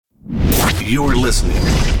You're listening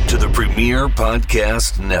to the Premier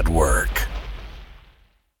Podcast Network.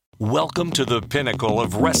 Welcome to the pinnacle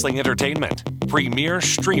of wrestling entertainment, Premier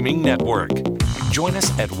Streaming Network. Join us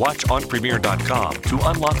at watchonpremier.com to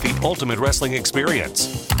unlock the ultimate wrestling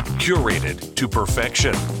experience. Curated to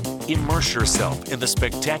perfection. Immerse yourself in the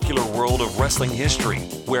spectacular world of wrestling history,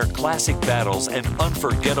 where classic battles and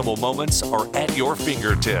unforgettable moments are at your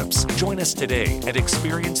fingertips. Join us today and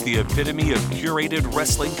experience the epitome of curated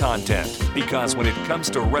wrestling content. Because when it comes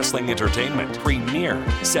to wrestling entertainment, Premier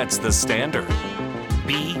sets the standard.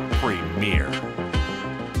 Be Premier.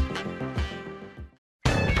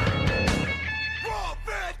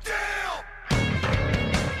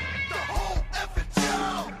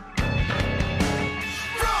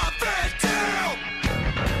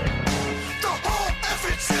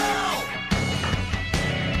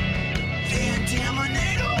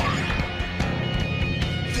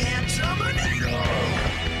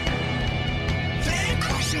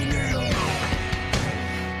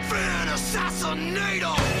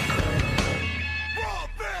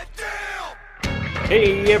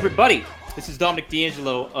 Hey everybody, this is Dominic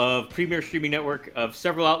D'Angelo of Premier Streaming Network of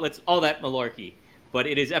several outlets, all that malarkey. But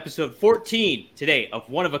it is episode 14 today of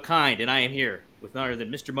One of a Kind, and I am here with none other than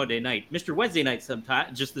Mr. Monday Night, Mr. Wednesday Night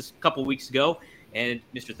sometime, just this couple weeks ago, and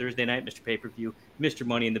Mr. Thursday Night, Mr. Pay-Per-View, Mr.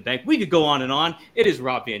 Money in the Bank. We could go on and on. It is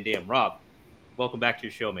Rob Van Dam. Rob, welcome back to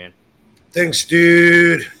your show, man. Thanks,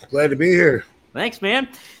 dude. Glad to be here. Thanks, man.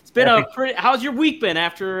 It's been a pretty. How's your week been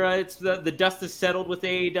after it's the dust has settled with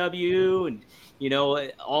AEW and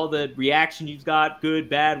all the reaction you've got, good,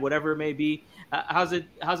 bad, whatever it may be? How's it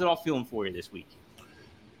all feeling for you this week?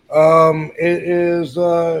 It is.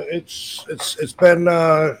 It's been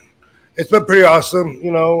pretty awesome.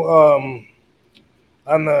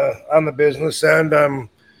 On the business end, I'm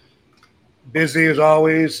busy as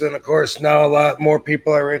always, and of course now a lot more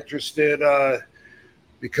people are interested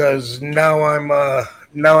because now I'm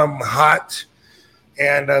hot.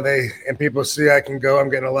 And people see I can go. I'm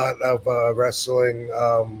getting a lot of wrestling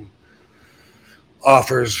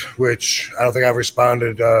offers, which I don't think I've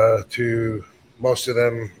responded to most of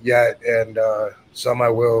them yet, and some I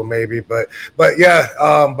will maybe. But personally,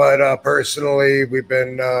 we've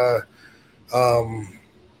been on a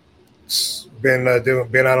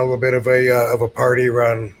little bit of a party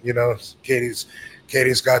run.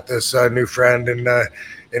 Katie's got this new friend,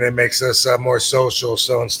 and it makes us more social.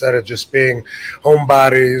 So instead of just being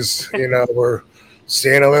homebodies, we're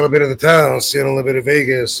seeing a little bit of the town, seeing a little bit of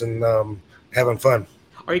Vegas, and having fun.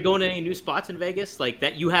 Are you going to any new spots in Vegas like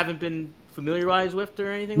that you haven't been familiarized with or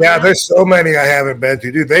anything? Yeah, like there's so many I haven't been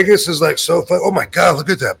to. Dude, Vegas is like so fun. Oh my God, look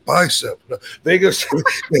at that bicep. Vegas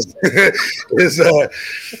is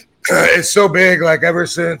it's so big. Like ever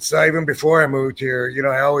since, even before I moved here,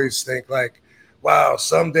 I always think like, wow,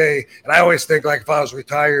 someday, and I always think like if I was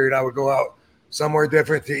retired, I would go out somewhere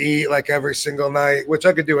different to eat like every single night, which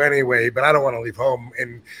I could do anyway, but I don't want to leave home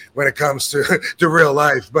when it comes to real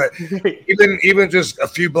life. But even just a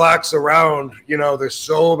few blocks around, there's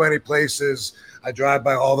so many places I drive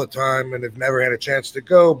by all the time and have never had a chance to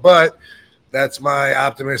go. But that's my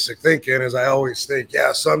optimistic thinking, is I always think,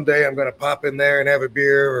 yeah, someday I'm going to pop in there and have a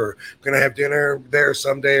beer, or going to have dinner there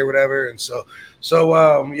someday or whatever. And so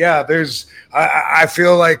I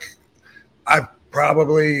feel like I've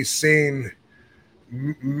probably seen,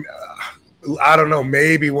 I don't know,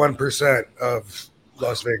 maybe 1% of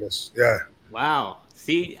Las Vegas. Yeah. Wow.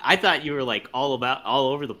 See, I thought you were like all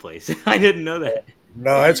over the place. I didn't know that.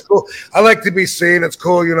 No, it's cool. I like to be seen. It's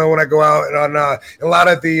cool, when I go out and on a lot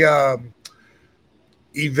of the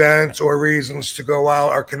events or reasons to go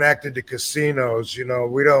out are connected to casinos.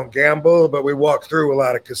 We don't gamble, but we walk through a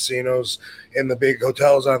lot of casinos in the big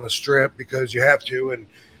hotels on the strip because you have to, and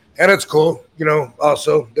it's cool.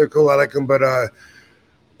 Also they're cool. I like them, but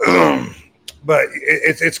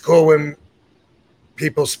it's cool when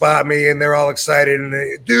people spot me and they're all excited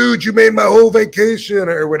and dude, you made my whole vacation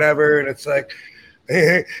or whatever, and it's like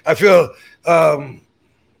I feel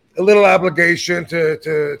a little obligation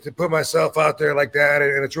to put myself out there like that,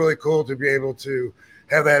 and it's really cool to be able to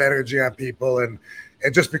have that energy on people, and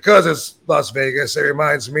just because it's Las Vegas, it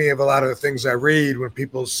reminds me of a lot of the things I read when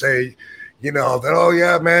people say, that, oh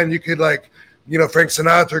yeah, man, you could like, Frank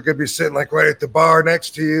Sinatra could be sitting like right at the bar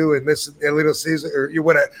next to you, and this Little Caesar, or you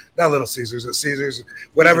whatever, not Little Caesars, at Caesars,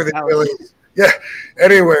 whatever the really, yeah,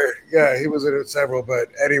 anywhere, yeah, he was at several, but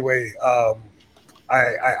anyway,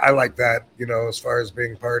 I like that, as far as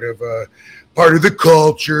being part of the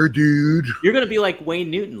culture, dude. You're gonna be like Wayne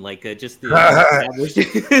Newton, like just the. I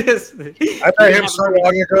met him so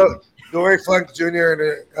long ago. Dory Funk Jr.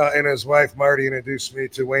 And his wife Marty introduced me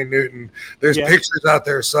to Wayne Newton. There's pictures out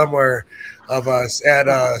there somewhere of us at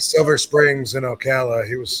Silver Springs in Ocala.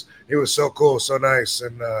 He was so cool, so nice,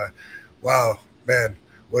 and wow, man,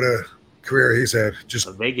 what a career he's had. Just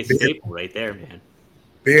a Vegas staple right there, man.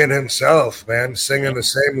 Being himself, man, singing the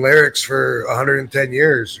same lyrics for 110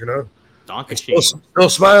 years, you know. Still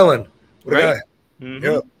smiling. What a guy. Mm-hmm.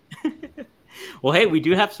 Yep. Well, hey, we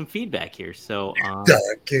do have some feedback here. So,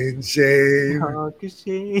 Dark and shame.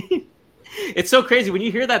 It's so crazy when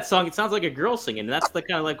you hear that song. It sounds like a girl singing. That's the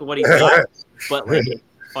kind of like what he's got. But like,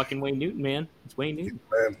 fucking Wayne Newton, man. It's Wayne Newton.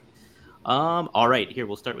 Man. All right, here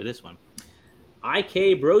we'll start with this one.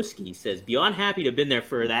 IK Broski says, beyond happy to have been there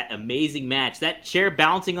for that amazing match. That chair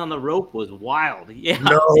bouncing on the rope was wild. Yeah.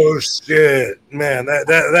 No shit, man.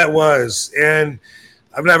 That was, and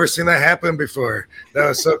I've never seen that happen before. That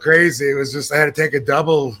was so crazy. It was just I had to take a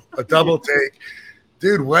double take.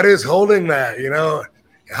 Dude, what is holding that? You know,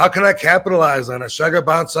 how can I capitalize on it? Should I go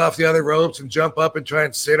bounce off the other ropes and jump up and try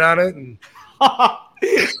and sit on it? And that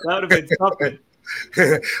would have been something.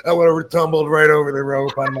 I would have tumbled right over the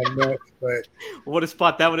rope on my neck. But what a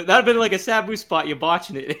spot that would have been like a Sabu spot. You're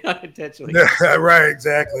botching it unintentionally. Right,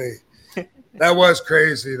 exactly. That was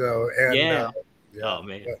crazy though. And yeah. Oh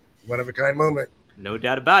man, one of a kind moment. No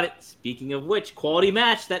doubt about it. Speaking of which, quality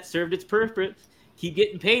match that served its purpose. Keep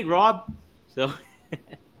getting paid, Rob. So,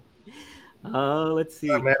 let's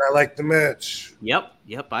see. Oh, man, I like the match. Yep,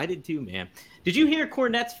 I did too, man. Did you hear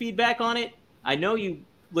Cornette's feedback on it? I know you.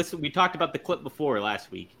 Listen, we talked about the clip before last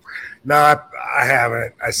week. No, I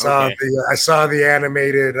haven't. I saw the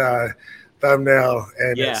animated thumbnail,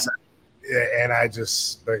 and and I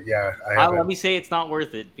just, but yeah, let me say it's not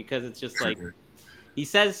worth it because it's just like he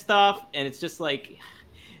says stuff, and it's just like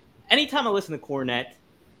anytime I listen to Cornette,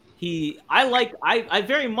 I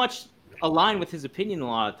very much align with his opinion a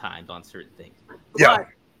lot of times on certain things. Yeah,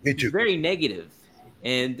 me too. He's very negative.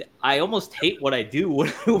 And I almost hate what I do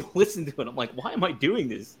when I listen to it. I'm like, why am I doing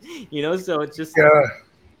this? You know, so it's just, I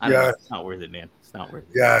don't know, it's not worth it, man. It's not worth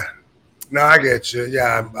it. Yeah. No, I get you.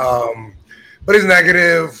 Yeah. But he's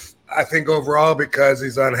negative, I think, overall because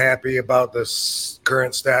he's unhappy about the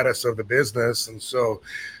current status of the business. And so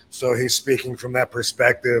he's speaking from that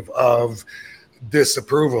perspective of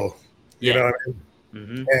disapproval. You know what I mean?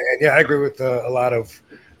 Mm-hmm. And yeah, I agree with a lot of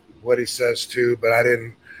what he says too, but I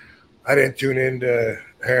didn't tune in to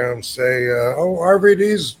hear him say,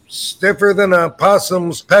 RVD's stiffer than a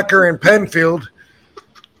possum's pecker in Penfield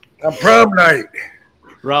on prom night.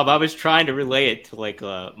 Rob, I was trying to relay it to like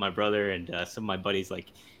my brother and some of my buddies, like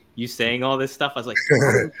you saying all this stuff. I was like,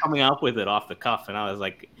 coming up with it off the cuff. And I was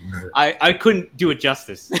like, I couldn't do it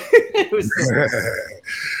justice. It was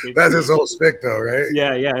That's his whole shtick though, right?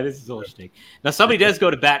 Yeah, it is his whole shtick. Now somebody does go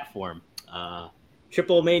to bat for him.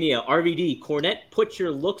 Triple Mania, RVD, Cornette, put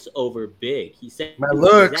your looks over big. He said my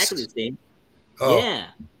looks exactly the same. Oh,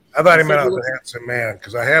 yeah. I thought he meant I was a handsome man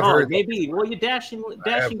because I have heard. Maybe. Well, you're dashing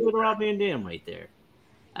good Rob Van Dam right there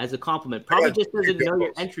as a compliment. Probably just doesn't know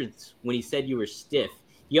your entrance when he said you were stiff.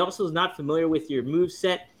 He also is not familiar with your move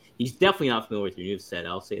set. He's definitely not familiar with your move set.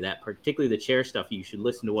 I'll say that. Particularly the chair stuff. You should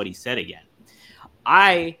listen to what he said again.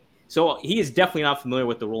 So he is definitely not familiar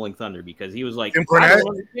with the Rolling Thunder because he was like, I don't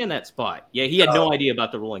understand that spot. Yeah, he had no idea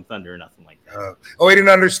about the Rolling Thunder or nothing like that. He didn't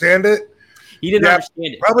understand it? He didn't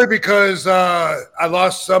understand it. Probably because I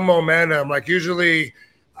lost some momentum. Like usually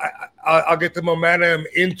I'll get the momentum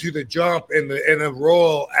into the jump and the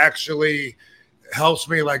roll actually helps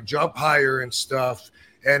me like jump higher and stuff.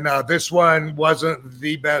 And this one wasn't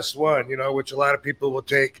the best one, you know, which a lot of people will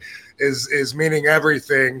take is meaning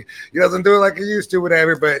everything. He doesn't do it like he used to,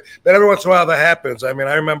 whatever. But every once in a while that happens. I mean,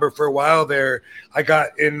 I remember for a while there, I got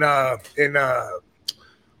I think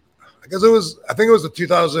it was the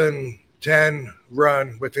 2010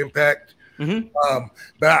 run with Impact. Mm-hmm.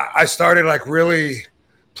 But I started like really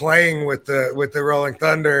playing with the Rolling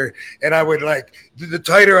Thunder, and I would like the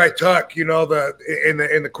tighter I tuck, you know,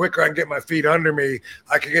 the quicker I can get my feet under me,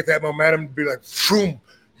 I could get that momentum to be like boom,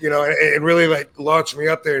 you know, and really like launch me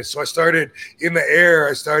up there. So I started in the air.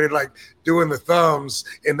 I started like doing the thumbs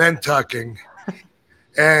and then tucking,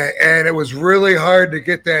 and it was really hard to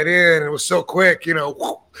get that in. It was so quick, you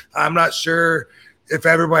know. I'm not sure if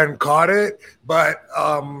everyone caught it, but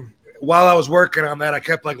while I was working on that, I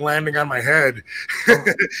kept like landing on my head.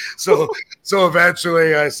 so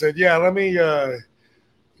eventually I said, yeah, let me,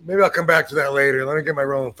 maybe I'll come back to that later. Let me get my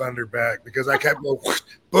Rolling Thunder back because I kept going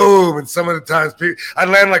boom. And some of the times I'd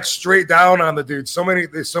land like straight down on the dude.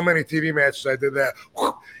 There's so many TV matches I did that.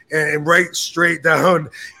 and right straight down,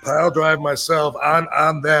 pile drive myself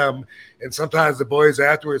on them. And sometimes the boys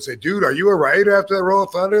afterwards say, dude, are you all right after that roll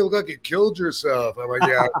of thunder? It looked like you killed yourself. I'm like,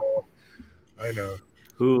 yeah, I know.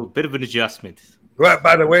 Ooh, bit of an adjustment. But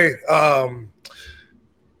by the way,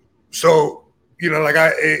 so, like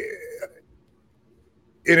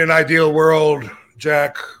in an ideal world,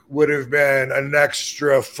 Jack would have been an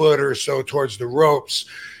extra foot or so towards the ropes.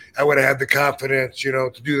 I would have had the confidence,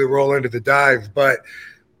 to do the roll into the dive. But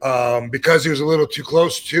because he was a little too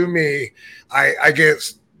close to me, I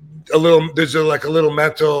get there's a little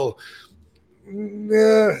mental, I don't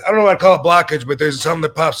know what I call it blockage, but there's something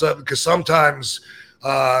that pops up because sometimes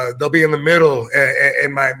they'll be in the middle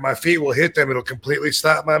and my feet will hit them. It'll completely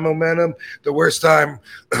stop my momentum. The worst time,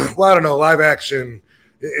 well, I don't know, live action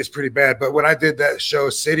is pretty bad. But when I did that show,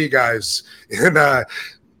 City Guys, in I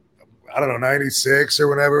don't know, 96 or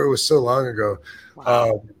whenever, it was so long ago.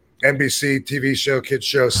 Wow. NBC TV show, kids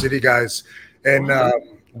show, City Guys. And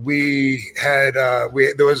we had I played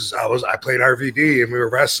RVD and we were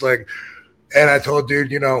wrestling. And I told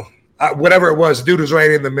dude, whatever it was, the dude was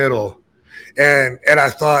right in the middle. And I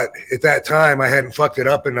thought at that time I hadn't fucked it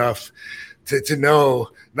up enough to know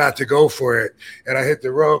not to go for it. And I hit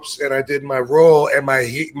the ropes and I did my roll and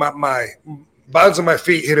my bounds of my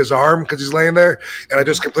feet hit his arm because he's laying there. And I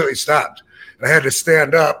just completely stopped. And I had to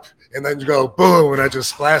stand up and then go boom, and I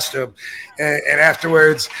just splashed him. And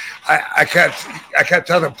afterwards, I kept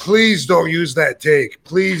telling him, please don't use that take.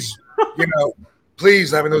 Please,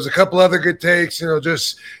 please. I mean, there was a couple other good takes,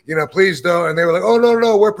 please don't. And they were like, oh,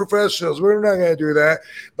 no, we're professionals. We're not going to do that.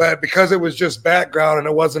 But because it was just background and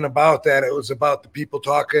it wasn't about that, it was about the people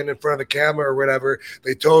talking in front of the camera or whatever,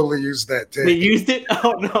 they totally used that take. They used it?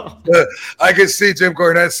 Oh, no. I could see Jim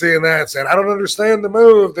Cornette seeing that and saying, I don't understand the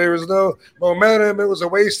move. There was no momentum. It was a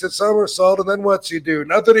wasted somersault. And then what's he do?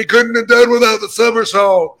 Nothing he couldn't have done without the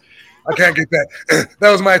somersault. I can't get that.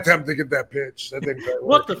 That was my attempt to get that pitch. That didn't quite work.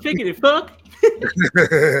 What the figgity fuck?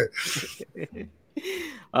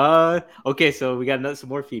 Okay, so we got some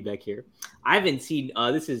more feedback here. I haven't seen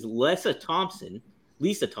this is Lisa Thompson. I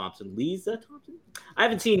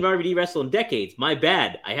haven't seen RVD wrestle in decades. My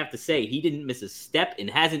bad. I have to say he didn't miss a step and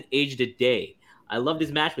hasn't aged a day. I loved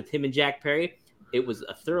his match with him and Jack Perry. It was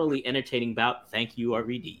a thoroughly entertaining bout. Thank you,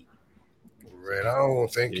 RVD. Right on.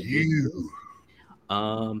 Thank you.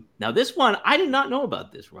 Now this one I did not know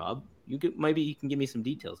about this, Rob. Maybe you can give me some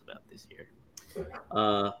details about this here.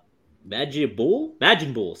 Magic Bull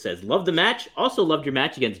says, love the match. Also loved your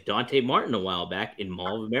match against Dante Martin a while back in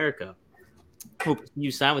Mall of America. Hope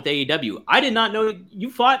you signed with AEW. I did not know you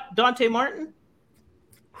fought Dante Martin.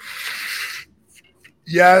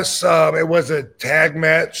 Yes, it was a tag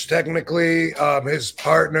match technically. His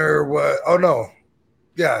partner was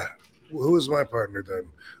who was my partner then?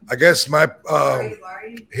 I guess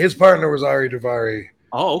his partner was Ari Daivari.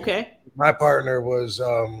 Oh, okay. My partner was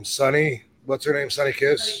Sunny. What's her name? Sunny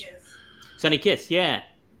Kiss? Sunny Kiss, yeah.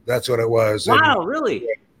 That's what it was. Wow, really?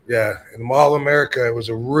 Yeah. In Mall of America, it was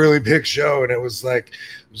a really big show, and it was a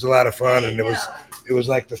lot of fun. And it was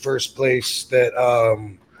like the first place that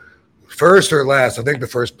first or last, I think the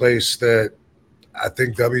first place that I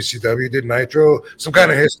think WCW did Nitro. Some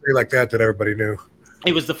kind of history like that everybody knew.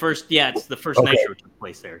 It was the first, it's the first Nitro took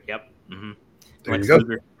place there. Yep. Mm-hmm. There you go.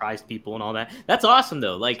 Surprised people and all that. That's awesome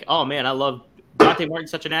though. Like, oh man, I love Dante Martin,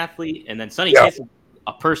 such an athlete, and then Sunny Kiss,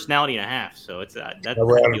 a personality and a half. So it's that's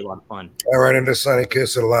gonna be a lot of fun. I ran into Sunny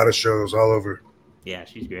Kiss at a lot of shows all over. Yeah,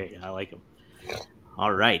 she's great. I like him.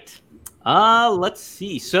 All right. Let's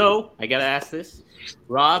see. So I gotta ask this,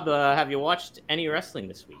 Rob. Have you watched any wrestling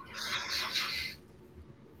this week?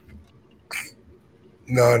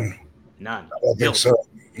 None. None. I don't think so.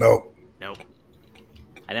 No.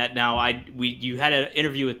 And you had an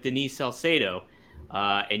interview with Denise Salcedo,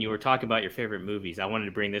 and you were talking about your favorite movies. I wanted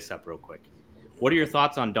to bring this up real quick. What are your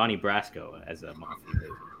thoughts on Donnie Brasco as a Mafia?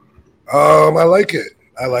 I like it.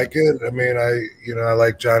 I mean, I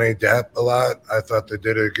like Johnny Depp a lot. I thought they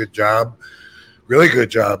did a good job, really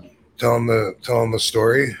good job telling the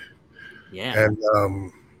story. Yeah. And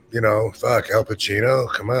fuck Al Pacino.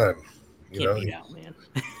 Come on, Can't beat out, man.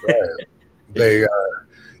 Right. They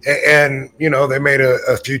they made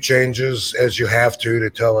a few changes as you have to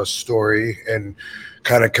tell a story, and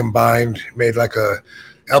kind of made like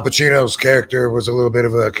Al Pacino's character was a little bit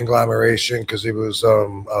of a conglomeration because he was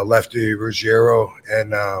Lefty Ruggiero,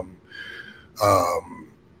 and I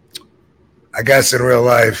guess in real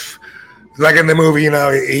life, like in the movie,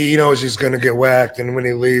 he knows he's going to get whacked, and when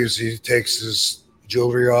he leaves, he takes his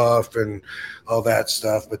jewelry off and all that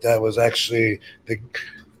stuff. But that was actually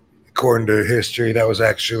according to history, that was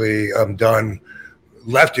actually done.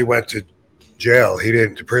 Lefty went to jail. He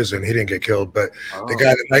didn't to prison. He didn't get killed, but the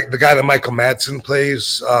guy that Michael Madsen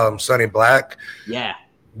plays, Sonny Black. Yeah,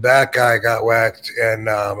 that guy got whacked, and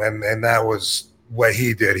that was what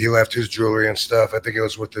he did. He left his jewelry and stuff. I think it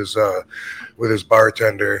was with his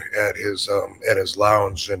bartender at his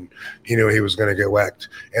lounge, and he knew he was going to get whacked.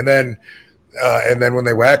 And then when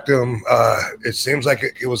they whacked him, it seems like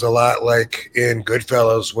it was a lot like in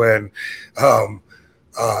Goodfellas when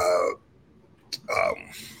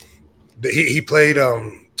he played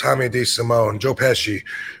Tommy DeSimone, Joe Pesci.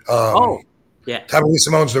 Yeah. Tommy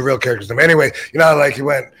DeSimone's the real character's name. Anyway, like he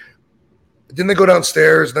went. Didn't they go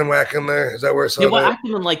downstairs, then whack him there? Is that where it's They whacked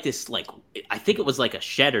him in like this, I think it was like a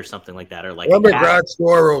shed or something like that, or like. Remember a garage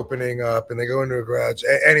door opening up, and they go into a garage.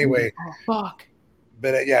 Anyway. Oh, fuck.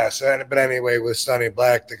 But but anyway, with Sonny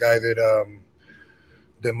Black, the guy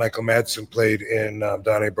that Michael Madsen played in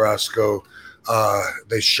Donnie Brasco,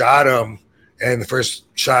 they shot him, and the first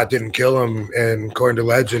shot didn't kill him. And according to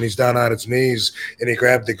legend, he's down on his knees, and he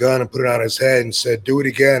grabbed the gun and put it on his head and said, "Do it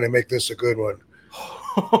again and make this a good one."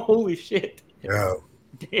 Holy shit! Yeah.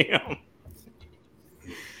 Damn.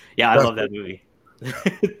 Yeah, I love that movie.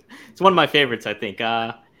 It's one of my favorites, I think.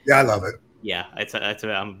 Yeah, I love it. Yeah,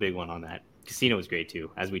 I'm a big one on that. Casino was great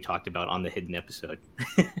too, as we talked about on the hidden episode.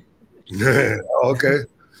 Okay.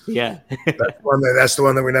 Yeah. That's the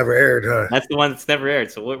one that we never aired, huh? That's the one that's never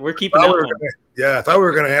aired. So we're keeping that one. I thought we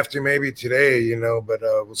were gonna have to maybe today, but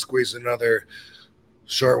we'll squeeze another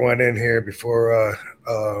short one in here before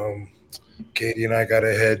Katie and I got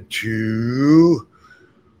to head to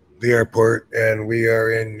the airport, and we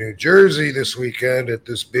are in New Jersey this weekend at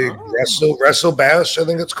this big Wrestle Bash, I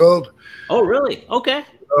think it's called. Oh, really? Okay.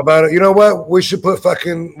 About it. You know what? We should put by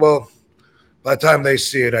the time they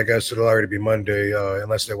see it, I guess it'll already be Monday,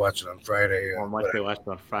 unless they watch it on Friday. Or unless they watch it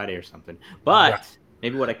on Friday or something. But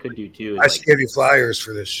maybe what I could do too is I should give you flyers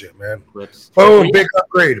for this shit, man. Clips. Oh, big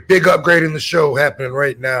upgrade. Big upgrade in the show happening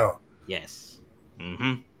right now. Yes.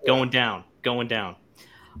 Mm-hmm. Going down.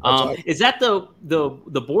 Is that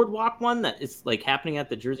the boardwalk one that is like happening at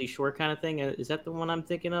the Jersey Shore kind of thing? Is that the one I'm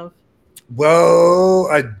thinking of? Well,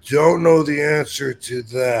 I don't know the answer to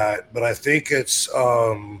that, but I think it's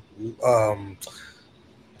fuck.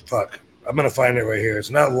 I'm gonna find it right here. It's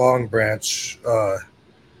not Long Branch.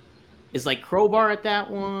 Is like Crowbar at that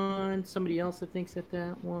one? Somebody else that thinks at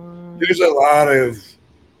that one? There's a lot of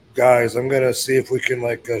guys. I'm gonna see if we can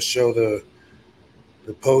show the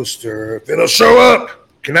poster. If it'll show up.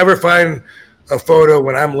 Can never find a photo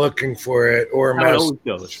when I'm looking for it or a message. How it always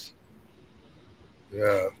goes.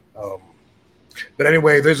 Yeah. But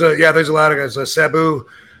anyway, there's a lot of guys. Sabu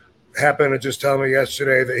happened to just tell me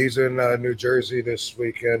yesterday that he's in New Jersey this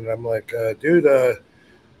weekend. I'm like, dude, I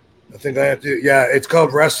think I have to. Yeah, it's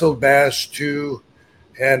called Wrestle Bash 2,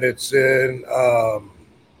 and it's in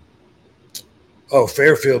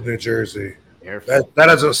Fairfield, New Jersey. That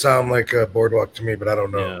doesn't sound like a boardwalk to me, but I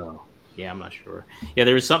don't know. No. Yeah, I'm not sure. Yeah,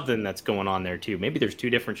 there was something that's going on there too. Maybe there's 2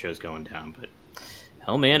 different shows going down, but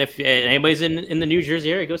hell, man, if anybody's in the New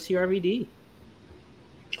Jersey area, go see RVD.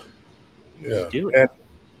 Yeah, do it. And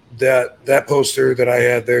that poster that I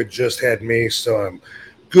had there just had me, so I'm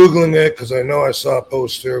Googling it because I know I saw a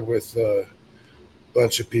poster with a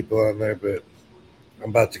bunch of people on there, but I'm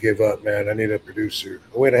about to give up, man. I need a producer.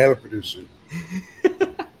 Oh, wait, I have a producer.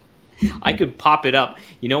 I could pop it up.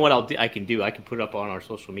 You know what I can do? I can put it up on our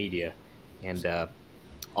social media, and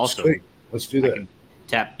also Sweet. Let's do that. I can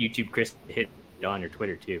tap YouTube Chris, hit on your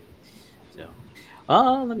Twitter too. So,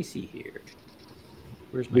 let me see here.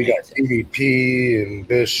 We got EVP and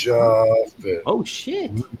Bischoff. And oh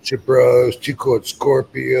shit! Lucha Bros, Two Court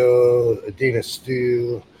Scorpio, Adina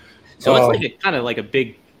Steele. So it's like kind of like a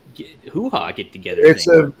big hoo-ha get together. It's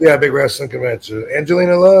a big wrestling convention.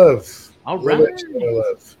 Angelina Love. All right. Angelina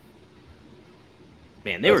Love.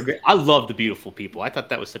 Man, they were great. I love the Beautiful People. I thought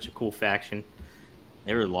that was such a cool faction.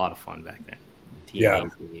 They were a lot of fun back then.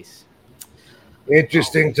 TNAs.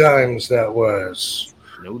 Interesting times that was.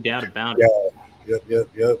 No doubt about it.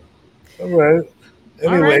 Yep. All right.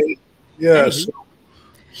 Anyway, yeah.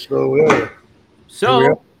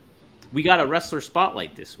 So we got a wrestler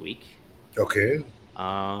spotlight this week. Okay.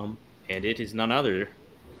 And it is none other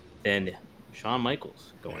than Shawn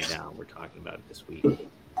Michaels going down. We're talking about it this week.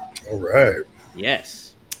 All right.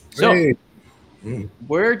 Yes. So, hey.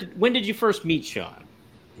 When did you first meet Shawn?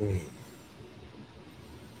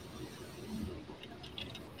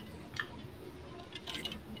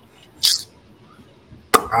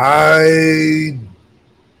 I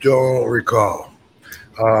don't recall.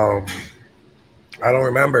 I don't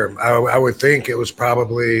remember. I would think it was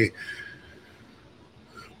probably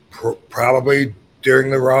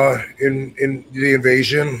during the Raw in the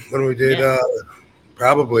Invasion when we did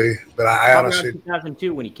probably, but I Probably honestly around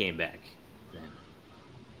 2002 when he came back,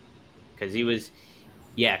 because he was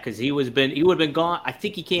he would have been gone. I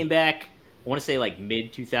think he came back. I want to say like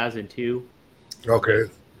mid 2002. okay.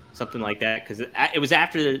 Something like that, because it was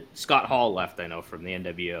after Scott Hall left, I know, from the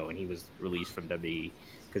NWO, and he was released from WWE,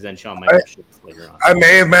 because then Shawn Michaels shifts later on. I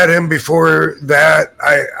may have met him before that.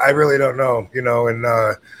 I really don't know, and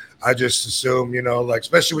I just assume, like,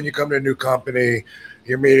 especially when you come to a new company,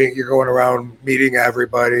 you're going around meeting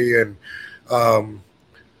everybody, and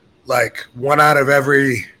like 1 out of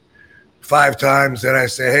every 5 times that I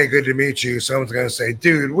say, "Hey, good to meet you," someone's gonna say,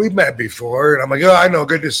 "Dude, we've met before," and I'm like, "Oh, I know,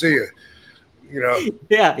 good to see you."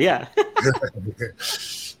 Yeah. That's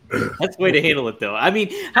the way to handle it, though. I mean,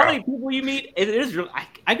 how many people you meet? It is.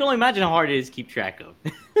 I can only imagine how hard it is to keep track of.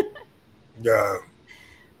 Yeah.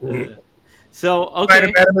 So Might have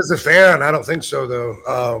okay. met him as a fan. I don't think so, though.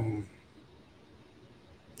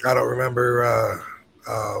 I don't remember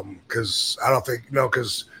because I don't think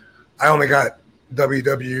because I only got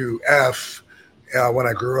WWF when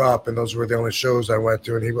I grew up, and those were the only shows I went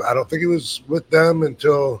to. And I don't think he was with them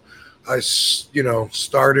until I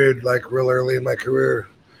started like real early in my career.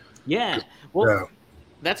 Yeah. Well,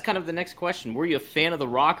 that's kind of the next question. Were you a fan of the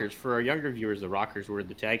Rockers? For our younger viewers, the Rockers were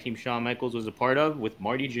the tag team Shawn Michaels was a part of with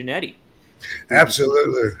Marty Jannetty.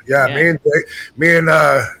 Absolutely. Yeah. Me and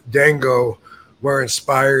Dango were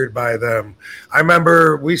inspired by them. I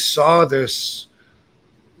remember we saw this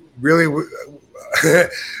really weird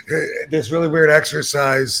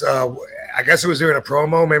exercise. I guess it was during a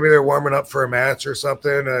promo. Maybe they're warming up for a match or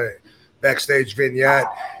something, a backstage vignette.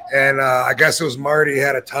 And I guess it was Marty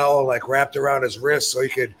had a towel like wrapped around his wrist so he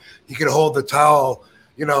could hold the towel,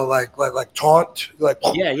 like taunt, like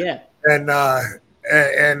yeah. And I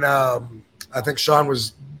think Shawn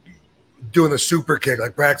was doing the super kick,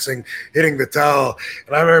 like practicing hitting the towel.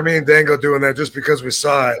 And I remember me and Dango doing that just because we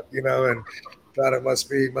saw it, and thought it must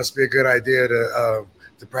be a good idea to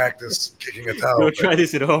practice kicking a towel. Go try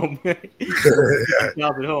this at home. Yeah.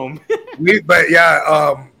 At home.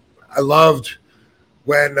 I loved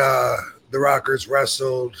when the Rockers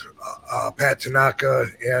wrestled Pat Tanaka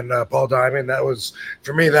and Paul Diamond. That was,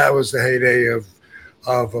 for me, that was the heyday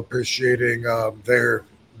of appreciating their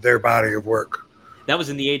body of work. That was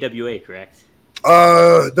in the AWA, correct?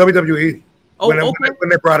 WWE. Oh, when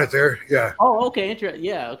they brought it there, yeah. Oh, okay,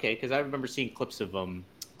 yeah, okay. Because I remember seeing clips of them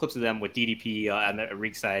with DDP on the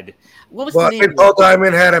ringside. What was the name? I think Paul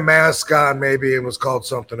Diamond had a mask on, maybe, and was called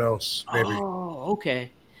something else. Maybe. Oh,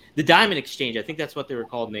 okay. The Diamond Exchange. I think that's what they were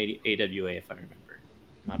called in AWA, if I remember.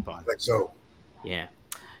 Not fun. I think so. Yeah.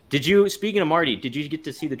 Speaking of Marty, did you get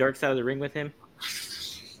to see the Dark Side of the Ring with him?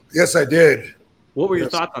 Yes, I did. What were your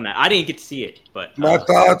thoughts on that? I didn't get to see it, but my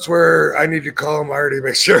thoughts were I need to call Marty,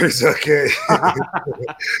 make sure he's okay.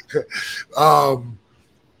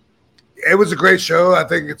 It was a great show. I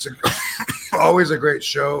think it's always a great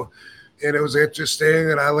show, and it was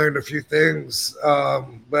interesting, and I learned a few things.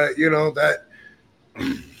 But that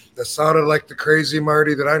sounded like the crazy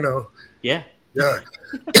Marty that I know. Yeah.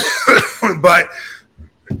 But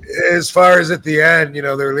as far as at the end,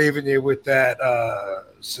 they're leaving you with that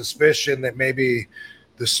suspicion that maybe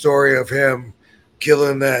the story of him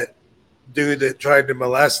killing that dude that tried to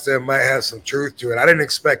molest him might have some truth to it. I didn't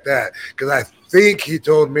expect that because I think he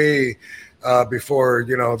told me before,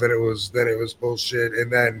 that it was bullshit,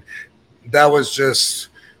 and then that was just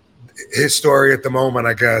his story at the moment,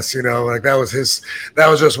 I guess. That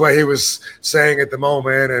was just what he was saying at the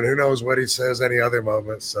moment, and who knows what he says any other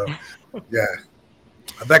moment. So, yeah.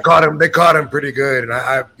 They caught him pretty good, and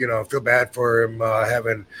I feel bad for him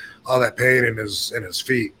having all that pain in his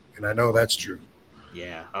feet, and I know that's true.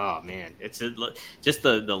 Yeah. Oh man, it's just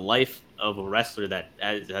the life of a wrestler that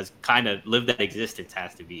has kind of lived that existence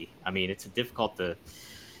has to be. I mean, it's difficult to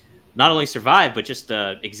not only survive but just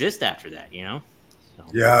exist after that. So.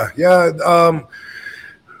 Yeah.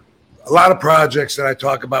 A lot of projects that I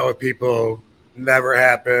talk about with people never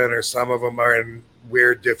happen, or some of them are in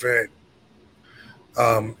weird, different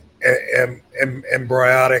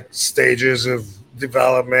embryonic stages of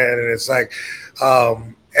development, and it's like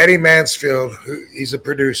Eddie Mansfield, he's a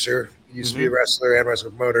producer, he used to be a wrestler and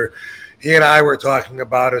wrestling promoter. He and I were talking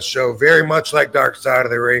about a show very much like Dark Side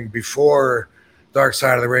of the Ring before Dark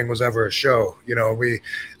Side of the Ring was ever a show.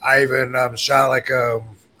 I even shot like a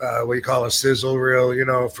what you call a sizzle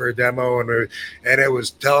reel, for a demo, and it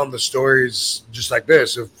was telling the stories just like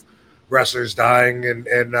this of wrestlers dying and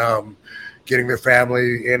getting their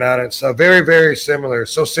family in on it. So very, very similar.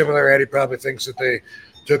 So similar, Eddie probably thinks that they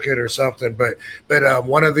took it or something. But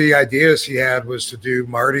one of the ideas he had was to do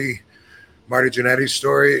Marty Marty Jannetty's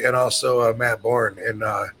story and also Matt Bourne, and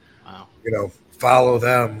Wow. follow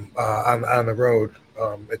them on the road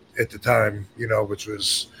at the time, which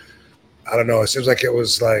was, I don't know, it seems like it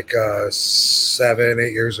was like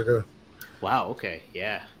 7-8 years ago. Wow. Okay.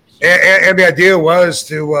 Yeah. And the idea was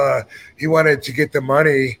he wanted to get the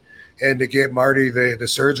money and to get Marty the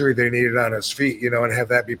surgery they needed on his feet, and have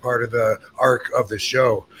that be part of the arc of the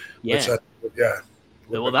show. Yeah. Yeah.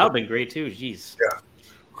 Well, that would have been great too. Jeez. Yeah.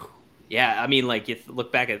 Yeah. I mean, like, if you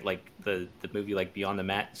look back at like the movie, like Beyond the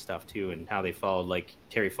Mat and stuff too, and how they followed like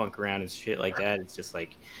Terry Funk around and shit like that. It's just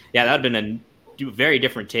like, yeah, that would have been a very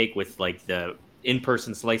different take with like the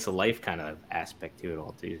in-person slice of life kind of aspect to it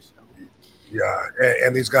all too. So. Yeah,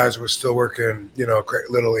 and these guys were still working,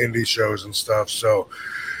 little indie shows and stuff. So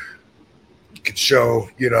you could show,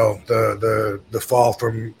 the fall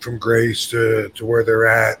from grace to where they're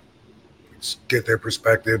at, get their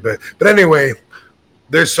perspective. But anyway,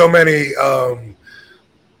 there's so many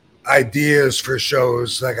ideas for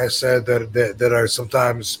shows, like I said, that are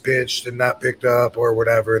sometimes pitched and not picked up or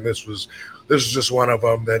whatever. And this was just one of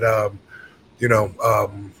them that I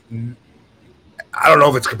don't know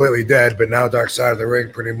if it's completely dead, but now Dark Side of the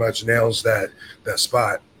Ring pretty much nails that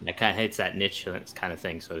spot. That kind of hits that niche kind of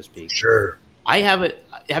thing, so to speak. Sure. I have it.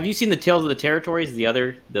 Have you seen the Tales of the Territories?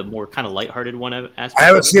 The more kind of lighthearted one aspect? I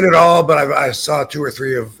haven't seen it all, but I saw 2 or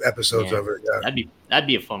 3 of episodes of it. Yeah, that'd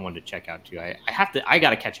be a fun one to check out too. I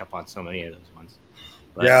got to catch up on so many of those ones.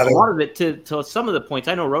 But yeah, a lot of it to some of the points.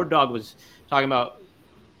 I know Road Dogg was talking about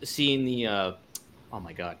seeing the. Oh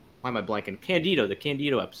my God, why am I blanking? The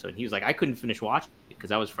Candido episode. He was like, I couldn't finish watching it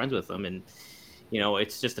because I was friends with him, and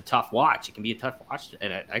it's just a tough watch. It can be a tough watch,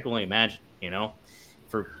 and I can only imagine.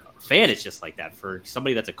 For fan, it's just like that. For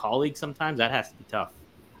somebody that's a colleague, sometimes that has to be tough.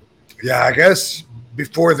 Yeah, I guess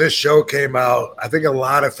before this show came out, I think a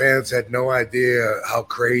lot of fans had no idea how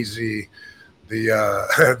crazy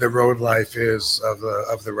the the road life is of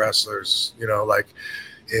the wrestlers. Like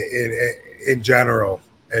in general,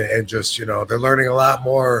 and just they're learning a lot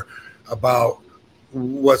more about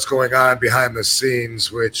what's going on behind the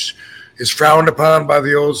scenes, which is frowned upon by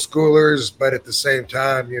the old schoolers, but at the same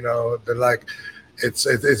time, they're like.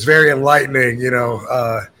 It's very enlightening,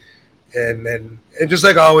 and just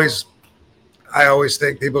like always, I always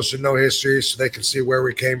think people should know history so they can see where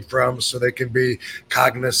we came from, so they can be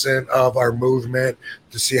cognizant of our movement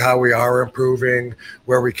to see how we are improving,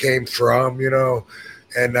 where we came from,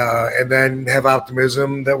 and then have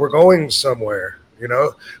optimism that we're going somewhere.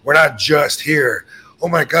 We're not just here. Oh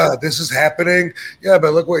my God, this is happening. Yeah,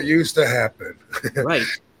 but look what used to happen. Right.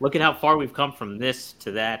 Look at how far we've come from this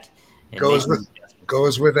to that.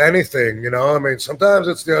 Goes with anything, I mean, sometimes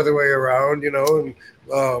it's the other way around, and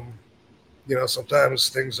sometimes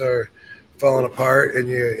things are falling apart, and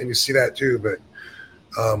you see that too. But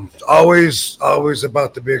always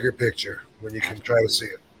about the bigger picture when you can try to see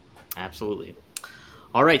it. Absolutely.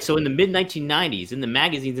 All right. So in the mid 1990s, in the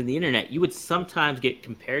magazines and the internet, you would sometimes get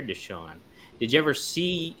compared to Shawn. Did you ever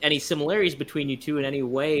see any similarities between you two in any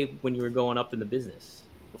way when you were going up in the business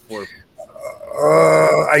before?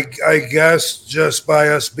 I guess just by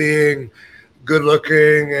us being good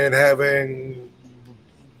looking and having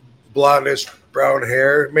blondish brown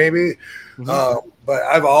hair, maybe. Mm-hmm. But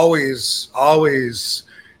I've always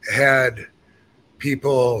had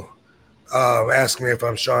people ask me if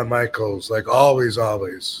I'm Shawn Michaels, like always,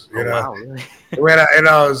 you know. Wow, really? when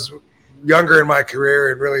I was younger in my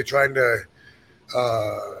career and really trying to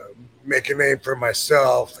make a name for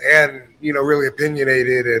myself, and really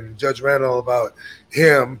opinionated and judgmental about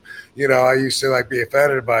him, I used to like be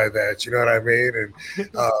offended by that, you know what I mean, and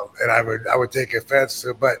I would take offense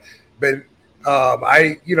to, but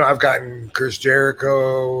I've gotten Chris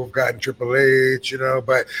Jericho, I've gotten Triple H,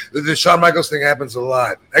 but the Shawn Michaels thing happens a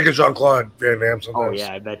lot. I get Jean-Claude Van Damme sometimes. Oh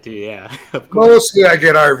yeah, I bet too. Yeah, mostly I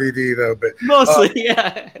get RVD though, but mostly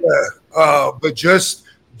yeah. But just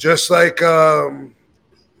like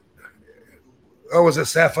was it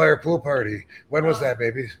Sapphire Pool Party? When was that,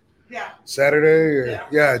 baby? Yeah. Saturday?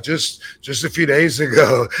 Yeah, just a few days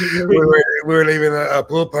ago. we were leaving a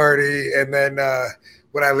pool party, and then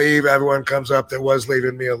when I leave, everyone comes up that was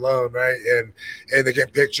leaving me alone, right? And they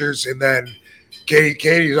get pictures, and then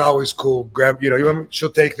Katie's always cool.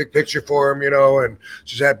 She'll take the picture for him, and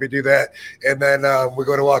she's happy to do that. And then we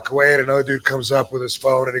go to walk away, and another dude comes up with his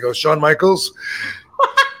phone, and he goes, "Shawn Michaels?"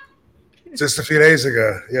 Just a few days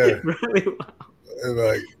ago, yeah. Really? Wow. And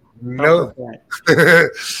like, no. Yeah.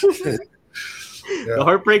 The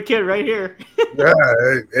Heartbreak Kid right here. Yeah,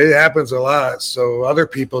 it happens a lot. So other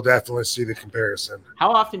people definitely see the comparison.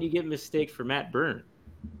 How often do you get mistaked for Matt Byrne?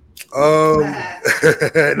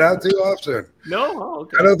 Not too often. No? Oh,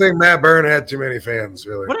 okay. I don't think Matt Byrne had too many fans,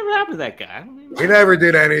 really. Whatever happened to that guy? I don't even He know. never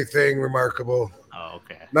did anything remarkable. Oh,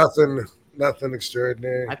 okay. Nothing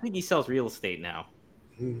extraordinary. I think he sells real estate now.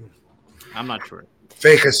 I'm not sure.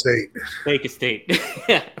 Fake estate. Fake estate.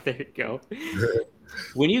 Yeah, there you go.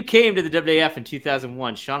 When you came to the WWF in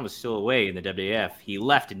 2001, Shawn was still away in the WWF. He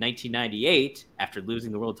left in 1998 after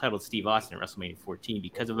losing the world title to Steve Austin at WrestleMania 14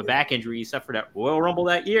 because of a back injury he suffered at Royal Rumble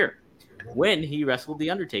that year when he wrestled The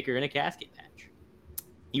Undertaker in a casket match.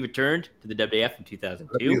 He returned to the WWF in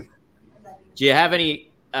 2002. Do you have any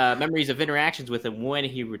memories of interactions with him when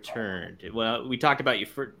he returned? Well, we talked about you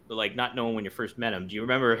not knowing when you first met him. Do you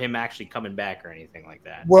remember him actually coming back or anything like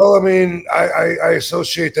that? Well, I mean, I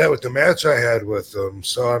associate that with the match I had with him.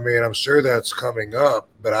 So, I mean, I'm sure that's coming up.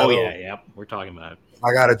 But We're talking about it.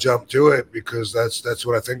 I got to jump to it because that's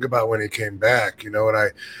what I think about when he came back. And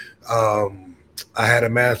I had a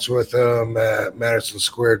match with him at Madison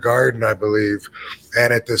Square Garden, I believe.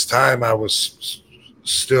 And at this time, I was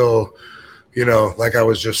still, like I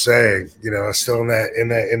was just saying, still in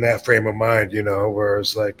that frame of mind, where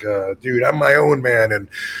it's like, dude, I'm my own man. And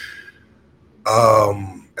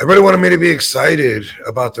everybody wanted me to be excited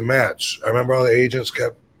about the match. I remember all the agents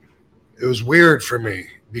it was weird for me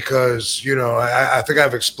because, I think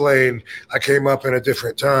I've explained I came up in a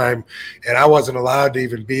different time and I wasn't allowed to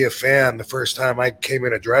even be a fan the first time I came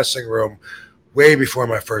in a dressing room way before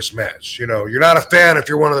my first match. You're not a fan if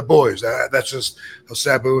you're one of the boys. That's just how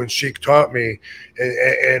Sabu and Sheik taught me.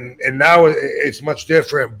 And now it's much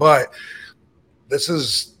different, but this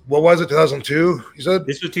is, what was it, 2002, you said?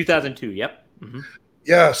 This was 2002, yep. Mm-hmm.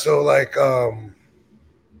 Yeah, so it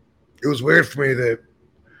was weird for me that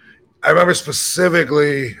I remember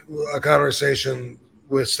specifically a conversation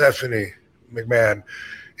with Stephanie McMahon,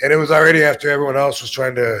 and it was already after everyone else was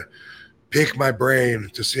trying to pick my brain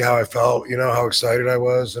to see how I felt, how excited I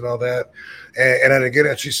was and all that. And then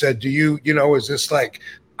again, she said, do you, is this I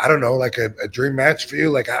don't know, like a dream match for you?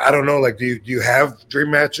 Like, I don't know, like, do you have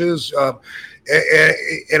dream matches?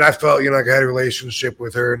 And I felt, like I had a relationship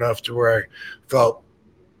with her enough to where I felt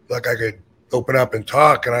like I could open up and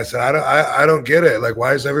talk. And I said, I don't get it. Like,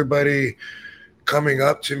 why is everybody coming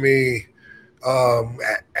up to me,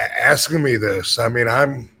 asking me this? I mean,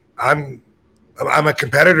 I'm a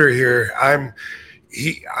competitor here. I'm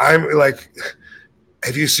like,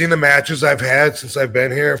 have you seen the matches I've had since I've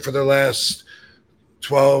been here for the last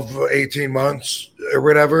 12, 18 months or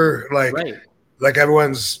whatever? Like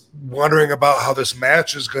everyone's wondering about how this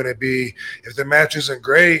match is going to be. If the match isn't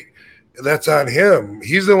great, that's on him.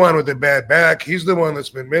 He's the one with the bad back. He's the one that's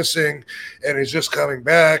been missing and he's just coming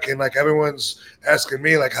back. And like everyone's asking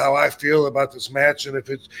me like how I feel about this match. And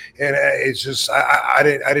it's just, I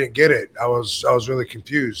didn't get it. I was really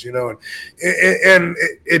confused, and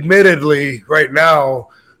admittedly right now,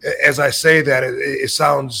 as I say that, it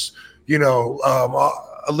sounds,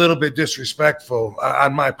 a little bit disrespectful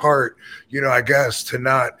on my part, I guess to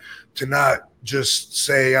not just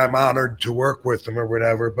say I'm honored to work with them or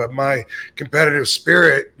whatever, but my competitive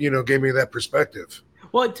spirit, gave me that perspective.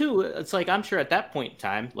 Well, too, it's like, I'm sure at that point in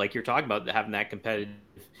time, like you're talking about having that competitive,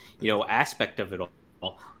 aspect of it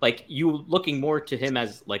all, like you looking more to him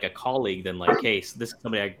as like a colleague than like, hey, so this is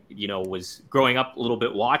somebody I, was growing up a little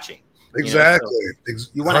bit watching. Exactly.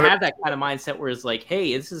 So you want to have that kind of mindset where it's like,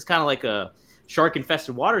 hey, this is kind of like a shark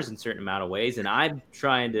infested waters in certain amount of ways. And I'm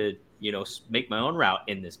trying to, make my own route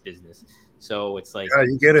in this business. So it's like, yeah,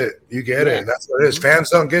 you get it. It. That's what it is. Fans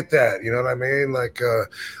don't get that. You know what I mean? Like,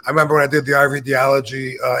 I remember when I did the RV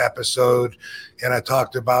Theology episode and I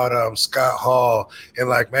talked about Scott Hall and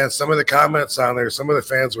like, man, some of the comments on there, some of the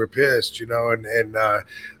fans were pissed, and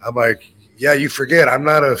I'm like, yeah, you forget I'm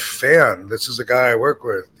not a fan. This is a guy I work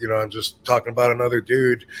with. I'm just talking about another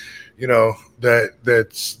dude,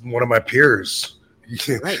 that's one of my peers.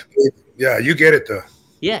 Right. Yeah, you get it though.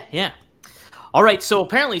 Yeah. All right, so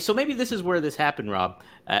maybe this is where this happened, Rob,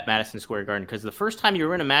 at Madison Square Garden, because the first time you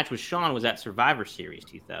were in a match with Shawn was at Survivor Series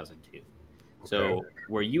 2002. Okay. So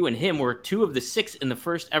where you and him were 2 of the 6 in the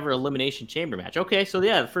first ever Elimination Chamber match. Okay, so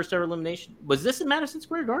yeah, the first ever elimination. Was this in Madison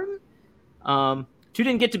Square Garden? 2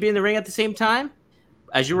 didn't get to be in the ring at the same time.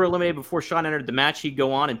 As you were eliminated before Shawn entered the match, he'd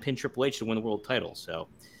go on and pin Triple H to win the world title. So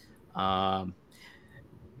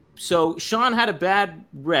Shawn had a bad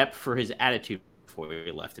rep for his attitude before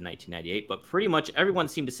he left in 1998, but pretty much everyone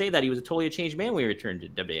seemed to say that he was a totally changed man when he returned to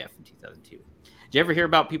WWF in 2002. Did you ever hear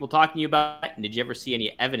about people talking to you about that? And did you ever see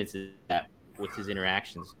any evidence of that with his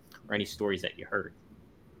interactions or any stories that you heard?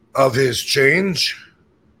 Of his change?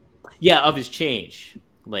 Yeah, of his change.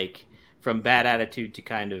 Like from bad attitude to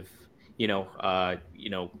kind of,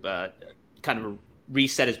 kind of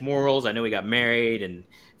reset his morals. I know he got married, and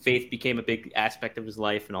faith became a big aspect of his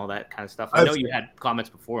life and all that kind of stuff. I know you had comments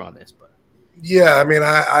before on this, but yeah, I mean,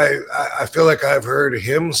 I feel like I've heard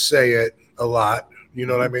him say it a lot. You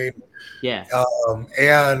know what I mean? Yeah.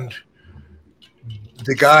 And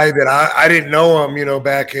the guy that I didn't know him, you know,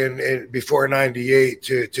 back in before '98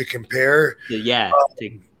 to compare. Yeah.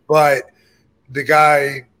 But the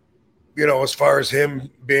guy, you know, as far as him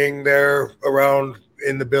being there around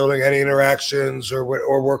in the building, any interactions or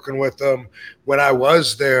working with them when I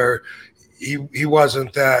was there, he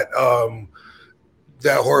wasn't that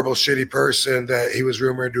that horrible, shitty person that he was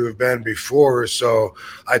rumored to have been before. So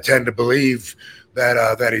I tend to believe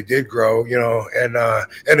that that he did grow, you know, and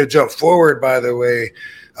to jump forward, by the way,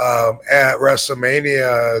 at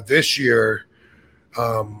WrestleMania this year,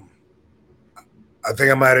 I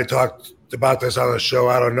think I might have talked about this on the show.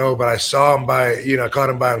 I don't know, but I saw him caught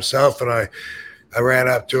him by himself, and I ran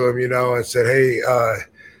up to him, you know, and said, "Hey,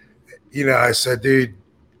 you know," I said, "Dude,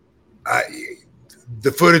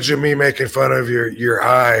 the footage of me making fun of your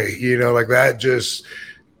eye, you know, like that just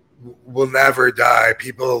will never die.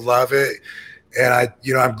 People love it." And I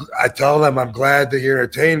tell them I'm glad that you're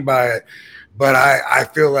entertained by it, but I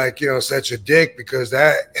feel like, you know, such a dick because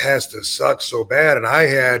that has to suck so bad. And I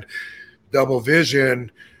had double vision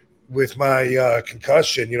with my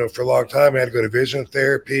concussion, you know, for a long time. I had to go to vision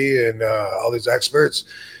therapy and all these experts.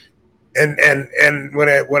 And when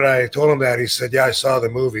I told him that, he said, "Yeah, I saw the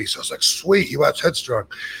movie." So I was like, "Sweet, you watched Headstrong."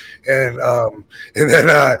 And then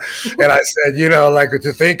and I said, you know, like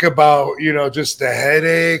to think about, you know, just the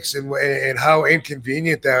headaches and how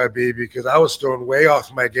inconvenient that would be, because I was thrown way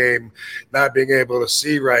off my game, not being able to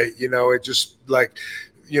see right. You know, it just like,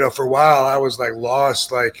 you know, for a while I was like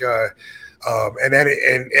lost, like and then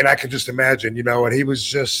and I can just imagine, you know, and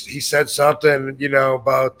he said something, you know,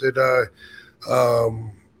 about that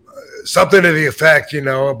something to the effect, you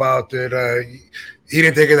know, about that he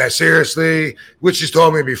didn't take it that seriously, which he's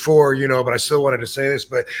told me before, you know, but I still wanted to say this,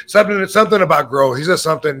 but something about growth. He said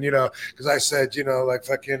something, you know, because I said, you know, like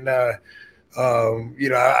fucking, you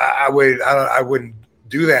know, I wouldn't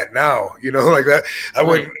do that now, you know, like that. I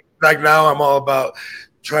wouldn't, like now I'm all about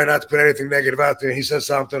trying not to put anything negative out there. He said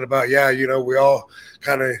something about, yeah, you know, we all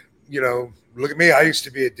kind of, you know, look at me. I used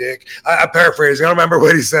to be a dick. I paraphrasing. I don't remember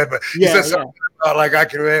what he said, but he said something about like I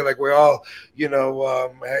can relate, like we all, you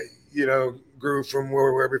know, grew from where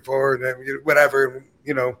we were before, and then whatever, and,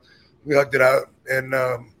 you know, we hugged it out, and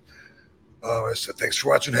I said, "Thanks for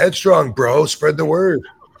watching Headstrong, bro. Spread the word."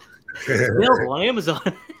 Available on Amazon.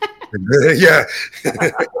 Yeah.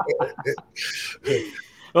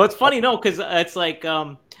 Well, it's funny, no, because it's like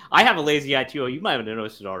I have a lazy eye too. You might have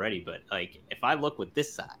noticed it already, but like if I look with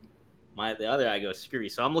this side, the other eye goes screwy.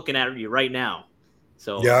 So I'm looking at you right now.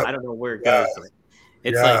 So I don't know where it goes.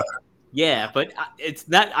 It's like. Yeah, but it's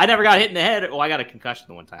not. I never got hit in the head. Well, I got a concussion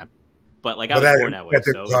the one time, but like I was born that way. That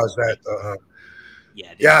didn't cause that.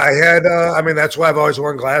 Yeah, I had. I mean, that's why I've always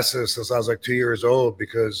worn glasses since I was like 2 years old,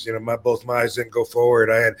 because you know both my eyes didn't go forward.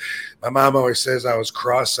 My mom always says I was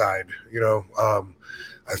cross-eyed. You know,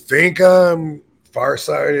 I think I'm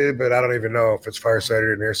farsighted, but I don't even know if it's farsighted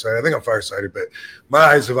or nearsighted. I think I'm farsighted, but my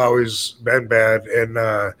eyes have always been bad,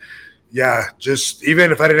 and yeah, just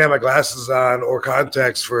even if I didn't have my glasses on or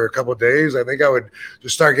contacts for a couple of days, I think I would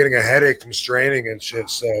just start getting a headache from straining and shit.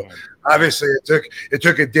 So obviously it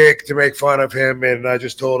took a dick to make fun of him, and I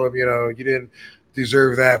just told him, you know, you didn't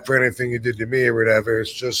deserve that for anything you did to me or whatever.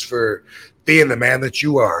 It's just for being the man that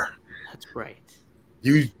you are. That's right.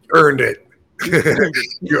 You earned it.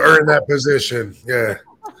 You earned that position. Yeah.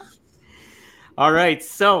 All right,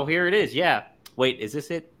 so here it is. Yeah. Wait, is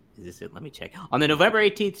this it? Let me check. On the November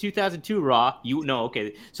 18th, 2002 Raw,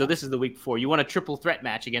 so this is the week before. You won a triple threat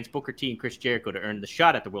match against Booker T and Chris Jericho to earn the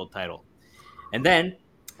shot at the world title. And then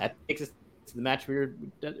that takes us to the match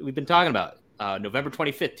we've been talking about. November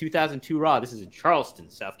 25th, 2002 Raw. This is in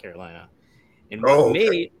Charleston, South Carolina. And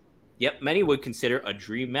many would consider a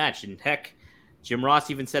dream match. And heck, Jim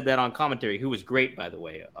Ross even said that on commentary, who was great, by the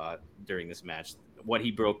way, during this match. What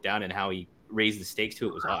he broke down and how he raised the stakes to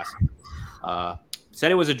it was awesome. Said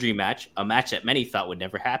it was a dream match, a match that many thought would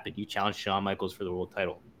never happen. You challenged Shawn Michaels for the world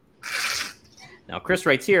title. Now, Chris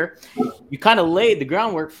writes here, you kind of laid the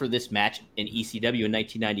groundwork for this match in ECW in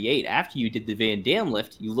 1998. After you did the Van Dam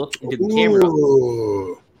lift, you looked into the camera.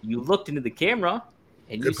 You looked into the camera,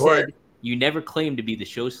 and you said you never claimed to be the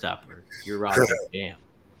showstopper. You're Rob Van Dam.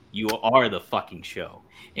 You are the fucking show.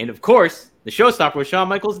 And, of course, the showstopper was Shawn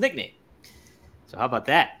Michaels' nickname. So how about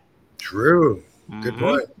that? True. Good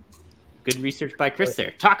point. Good research by Chris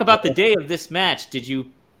there. Talk about the day of this match. Did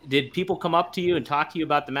you did people come up to you and talk to you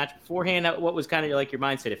about the match beforehand? What was kind of like your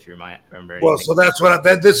mindset, if you remember anything? Well, so that's what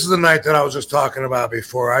this is the night that I was just talking about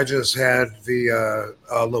before. I just had the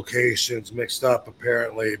locations mixed up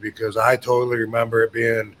apparently because I totally remember it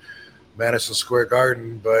being Madison Square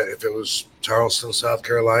Garden, but if it was Charleston, South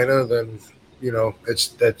Carolina, then it's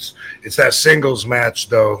that singles match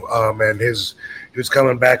though. And he was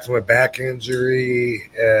coming back from a back injury,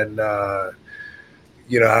 and I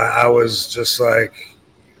was just like,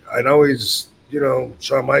 I know he's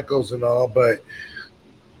Shawn Michaels and all, but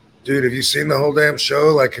dude, have you seen the whole damn show?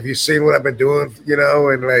 Like, have you seen what I've been doing?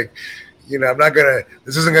 And like, I'm not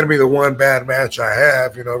this isn't gonna be the one bad match I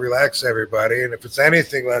have. Relax, everybody. And if it's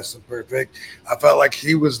anything less than perfect, I felt like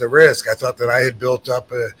he was the risk. I thought that I had built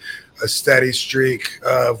up a steady streak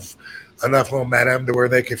of enough momentum to where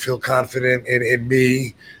they could feel confident in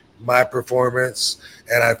me, my performance,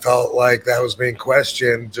 and I felt like that was being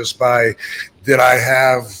questioned just by, did I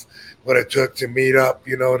have what it took to meet up,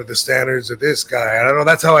 to the standards of this guy? I don't know.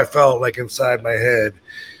 That's how I felt like inside my head,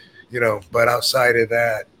 but outside of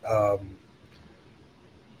that,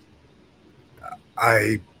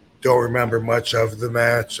 I don't remember much of the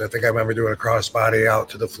match. I think I remember doing a crossbody out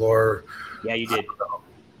to the floor. Yeah, you did.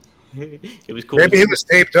 It was cool. Maybe he was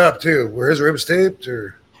taped up too. Were his ribs taped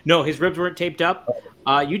or? No, his ribs weren't taped up.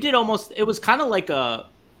 You did almost. It was kind of like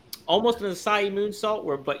almost an Asai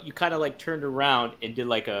moonsault, but you kind of like turned around and did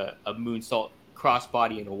like a moonsault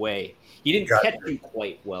crossbody in a way. You didn't catch him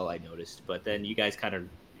quite well, I noticed, but then you guys kind of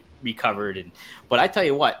recovered. But I tell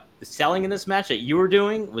you what, the selling in this match that you were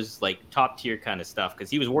doing was like top tier kind of stuff because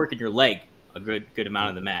he was working your leg a good amount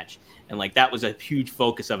of the match, and like that was a huge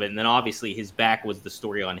focus of it. And then obviously his back was the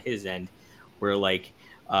story on his end, where like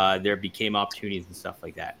there became opportunities and stuff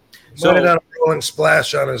like that. So a rolling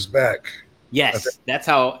splash on his back. Yes, that's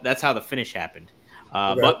how the finish happened.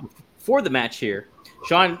 But for the match here,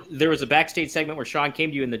 Shawn, there was a backstage segment where Shawn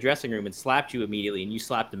came to you in the dressing room and slapped you immediately, and you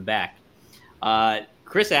slapped him back.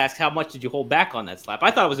 Chris asked, how much did you hold back on that slap?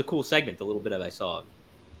 I thought it was a cool segment, the little bit of I saw.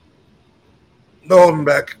 No holding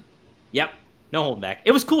back. Yep, no holding back.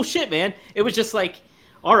 It was cool shit, man. It was just like,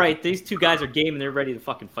 all right, these two guys are game and they're ready to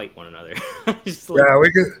fucking fight one another. Yeah,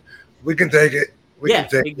 we can take it. We can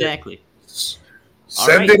take exactly. It.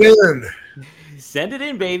 Send it in. Send it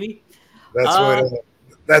in, baby.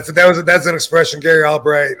 That's an expression Gary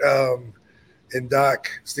Albright and Doc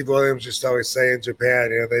Steve Williams used to always say in Japan.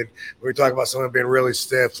 We were talking about someone being really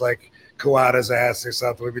stiff, like Kawada's ass or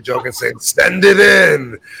something. We'd be joking, saying, "Send it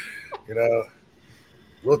in."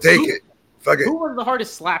 We'll take it. Fuck it. Who was the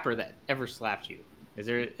hardest slapper that ever slapped you? Is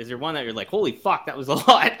there one that you're like, holy fuck, that was a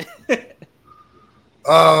lot?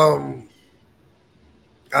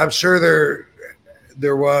 I'm sure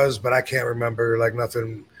there was, but I can't remember. Like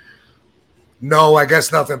nothing. No, I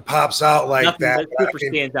guess nothing pops out like nothing that. Super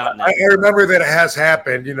stands out. I remember that it has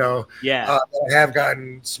happened. Yeah. I have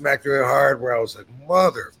gotten smacked really hard where I was like,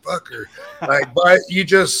 motherfucker. But you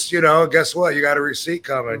just, guess what? You got a receipt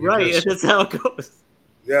coming. Right. That's how it goes.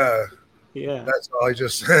 Yeah. Yeah. That's all.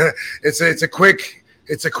 It's a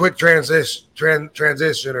quick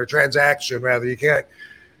transition or transaction rather. You can't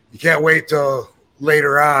wait till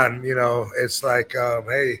later on. It's like,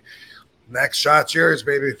 hey, next shot's yours,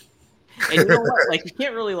 baby. And you know what? Like, you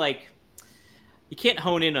can't really you can't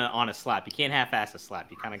hone in on a slap. You can't half-ass a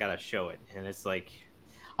slap. You kind of got to show it. And it's like,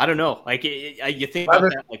 I don't know. Like, you think about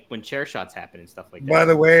that, like when chair shots happen and stuff like that. By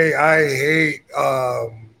the way, I hate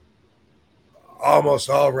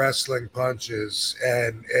almost all wrestling punches.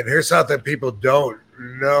 And here's something people don't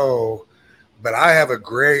know, but I have a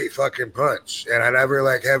great fucking punch. And I never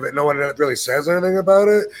have it. No one really says anything about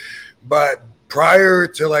it. But prior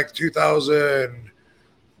to 2000,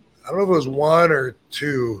 I don't know if it was 1 or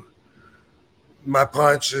 2, my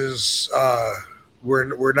punches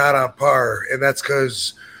were not on par, and that's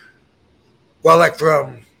because,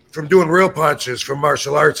 from doing real punches from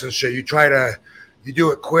martial arts and shit, you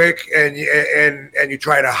do it quick and you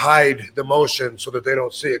try to hide the motion so that they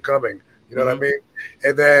don't see it coming. You know what I mean?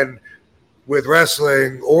 And then with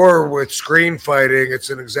wrestling or with screen fighting,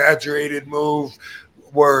 it's an exaggerated move.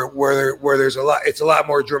 Where there's it's a lot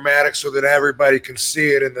more dramatic so that everybody can see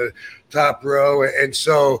it in the top row. And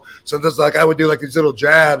so sometimes I would do these little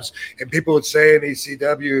jabs, and people would say in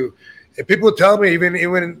ECW, and people would tell me even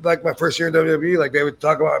in my first year in WWE, they would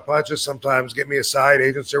talk about my punches sometimes, get me aside,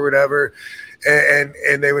 agents or whatever.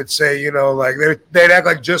 And they would say, they'd act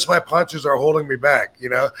like just my punches are holding me back,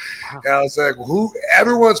 And I was like,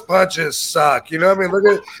 everyone's punches suck,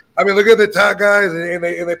 Look at the top guys, and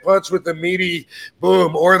they punch with the meaty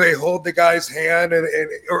boom, or they hold the guy's hand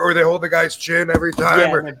or they hold the guy's chin every time.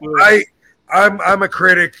 Yeah, I'm a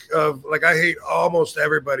critic of, like, I hate almost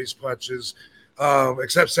everybody's punches,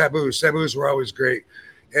 except Sabu's. Sabu's were always great,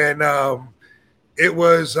 and it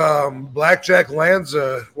was Blackjack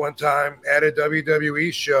Lanza one time at a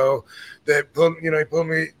WWE show that he pulled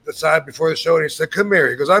me aside before the show and he said, "Come here."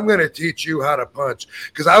 He goes, "I'm going to teach you how to punch."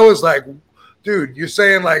 Because I was like, dude, you're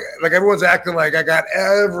saying like everyone's acting like I got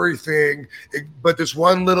everything, but this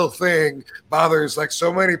one little thing bothers like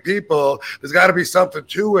so many people. There's got to be something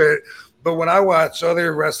to it. But when I watch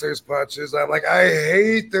other wrestlers' punches, I'm like, I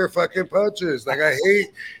hate their fucking punches. Like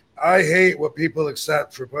I hate what people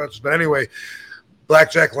accept for punches. But anyway,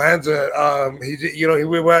 Blackjack Lanza,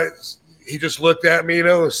 he just looked at me,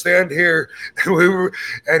 stand here,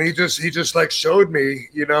 and he just like showed me,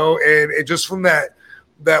 and it just from that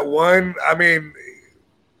one, I mean,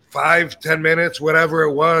 5-10 minutes, whatever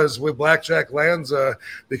it was with Blackjack Lanza,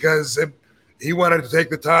 because he wanted to take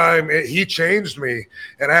the time. He changed me,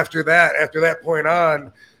 and after that point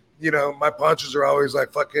on, my punches are always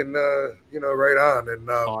like fucking, right on and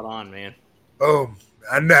spot on, man. Boom.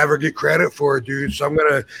 I never get credit for it, dude. So I'm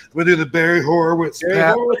gonna do the Barry Horowitz. Barry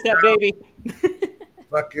Horowitz, that baby.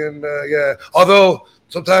 Fucking yeah. Although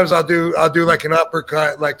sometimes I'll do like an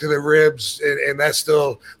uppercut, like to the ribs, and that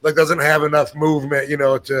still like doesn't have enough movement,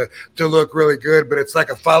 to look really good. But it's like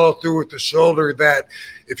a follow through with the shoulder that,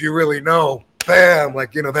 if you really know, bam,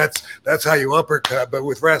 like that's how you uppercut. But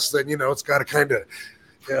with wrestling, it's got to kind of,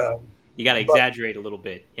 you got to exaggerate a little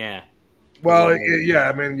bit, yeah. Well, yeah,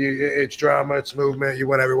 I mean, it's drama, it's movement. You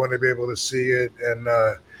want everyone to be able to see it, and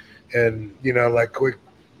like quick,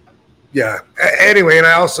 yeah. Anyway, and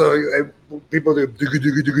I also people do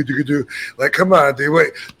do, like, come on, dude,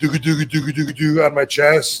 wait, do on my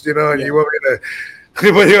chest, and you want me to,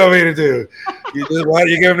 what do you want me to do? Why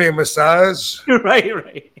you giving me a massage?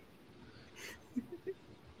 Right.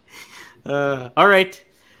 All right.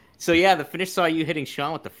 So yeah, the finish saw you hitting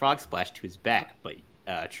Shawn with the frog splash to his back, but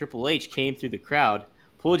Triple H came through the crowd,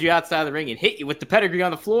 pulled you outside of the ring, and hit you with the pedigree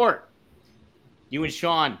on the floor. You and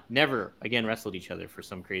Shawn never again wrestled each other for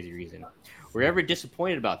some crazy reason. Were you ever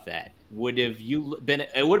disappointed about that? It would have been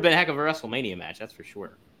a heck of a WrestleMania match, that's for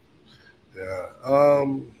sure. Yeah.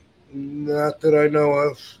 Not that I know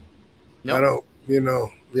of. Nope. I don't,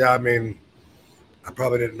 yeah, I mean, I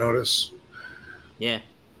probably didn't notice. Yeah.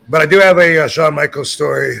 But I do have a Shawn Michaels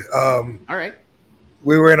story. All right.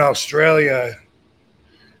 We were in Australia,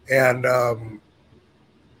 and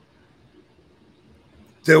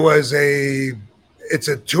there was it's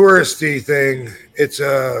a touristy thing. It's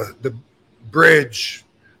the bridge.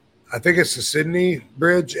 I think it's the Sydney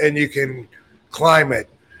Bridge, and you can climb it.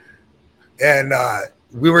 And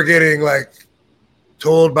we were getting like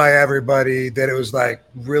told by everybody that it was like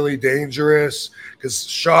really dangerous because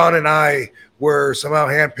Shawn and I were somehow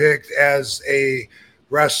handpicked as a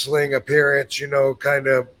wrestling appearance, kind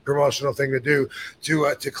of promotional thing to do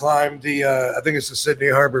to climb the I think it's the Sydney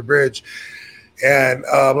Harbor Bridge. And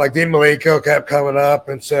like Dean Malenko kept coming up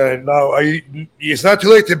and said, "No, it's not too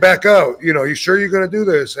late to back out. You sure you're going to do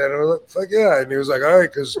this?" And I was like, "Yeah." And he was like, "All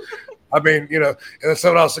right," because I mean, and then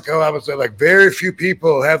someone else to come up and say, like, very few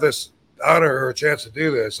people have this honor or a chance to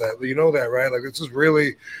do this. You know that, right? Like, this is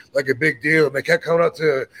really like a big deal. And they kept coming up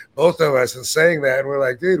to both of us and saying that, and we're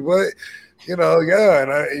like, "Dude, what?" Yeah.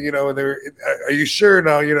 And and they're, "Are you sure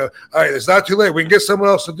now? All right, it's not too late. We can get someone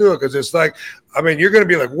else to do it." Because it's like, I mean, you're going to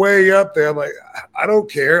be like way up there. I'm like, I don't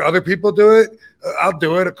care. Other people do it. I'll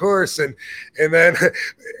do it, of course. And then,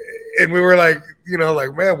 and we were like,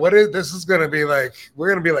 like, man, this is going to be like, we're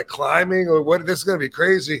going to be like climbing, or what? This is going to be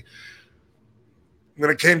crazy. When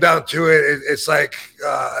it came down to it, it's like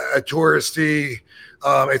a touristy,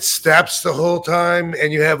 it steps the whole time,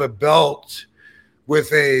 and you have a belt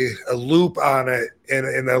with a loop on it,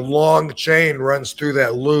 and a long chain runs through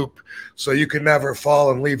that loop, so you can never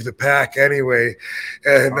fall and leave the pack anyway.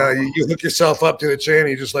 And you hook yourself up to the chain, and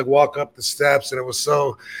you just like walk up the steps, and it was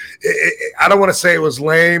so. I don't want to say it was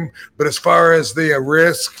lame, but as far as the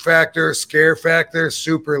risk factor, scare factor,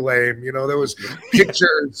 super lame. There was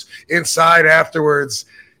pictures inside afterwards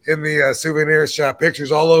in the souvenir shop,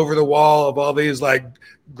 pictures all over the wall of all these like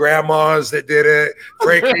grandmas that did it.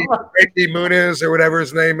 Frankie Muniz or whatever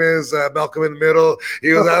his name is, Malcolm in the Middle.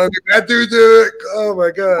 He was out. That dude did it. Oh my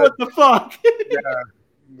god! What the fuck? Yeah,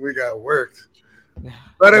 we got worked,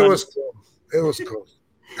 but it was cool. It was cool.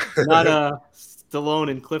 Not a Stallone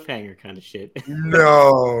and cliffhanger kind of shit.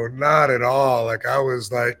 No, not at all. Like, I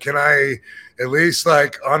was like, can I at least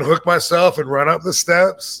like unhook myself and run up the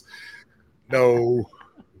steps? No.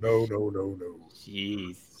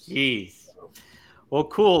 Jeez. Well,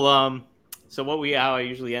 cool. So how I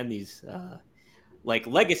usually end these like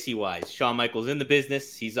legacy wise, Shawn Michaels in the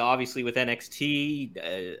business. He's obviously with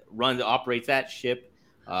NXT, operates that ship,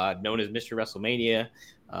 known as Mr. WrestleMania.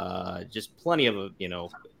 Just plenty of,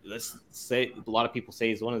 let's say a lot of people say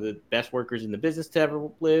he's one of the best workers in the business to ever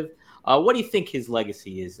live. What do you think his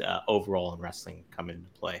legacy is overall in wrestling coming into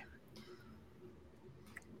play?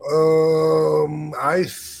 I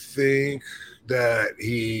think that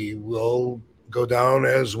he will go down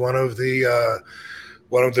as one of the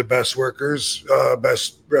best workers,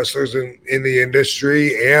 best wrestlers in the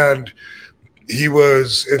industry, and he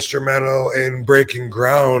was instrumental in breaking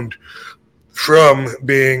ground from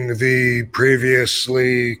being the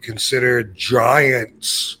previously considered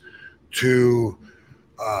giants to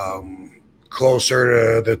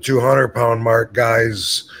closer to the 200-pound mark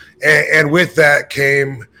guys, and with that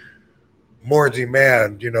came more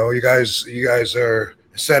demand. You guys are,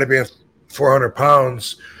 instead of being 400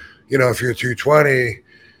 pounds, if you're 220,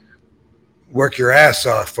 work your ass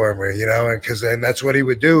off for me, and that's what he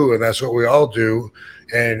would do, and that's what we all do,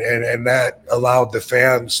 and that allowed the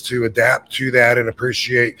fans to adapt to that and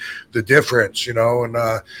appreciate the difference, and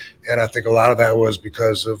I think a lot of that was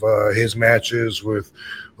because of his matches with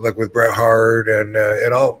Bret Hart and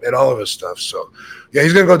all of his stuff. So yeah,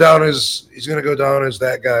 he's gonna go down as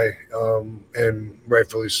that guy, and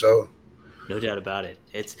rightfully so. No doubt about it.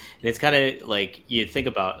 It's kind of like you think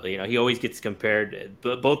about, he always gets compared,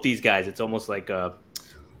 both these guys. It's almost like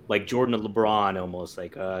Jordan and LeBron, almost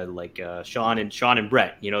like Shawn and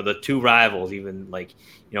Brett. The two rivals. Even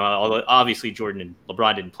although obviously Jordan and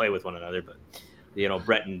LeBron didn't play with one another, but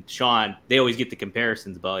Brett and Shawn, they always get the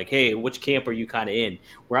comparisons about like, hey, which camp are you kind of in?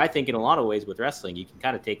 Where I think in a lot of ways with wrestling, you can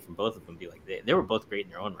kind of take from both of them, be like they were both great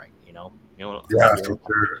in their own right. Yeah, for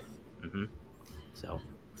sure. Mm-hmm. So.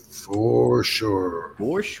 For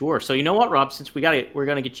sure. So you know what, Rob? Since we're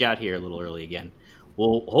gonna get you out here a little early again,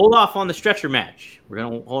 we'll hold off on the stretcher match. We're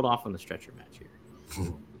gonna hold off on the stretcher match here,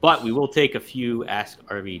 but we will take a few Ask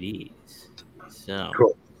RVDs. So,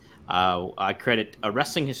 cool. I credit a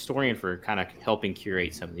wrestling historian for kind of helping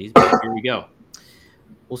curate some of these. But here we go.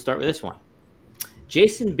 We'll start with this one.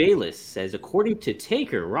 Jason Bayless says, according to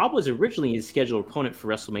Taker, Rob was originally his scheduled opponent for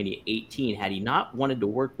WrestleMania 18 had he not wanted to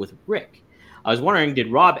work with Rick. I was wondering,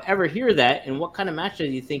 did Rob ever hear that, and what kind of match do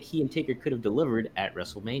you think he and Taker could have delivered at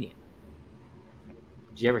WrestleMania?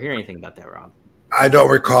 Did you ever hear anything about that, Rob? I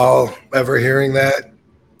don't recall ever hearing that.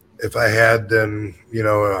 If I had, then,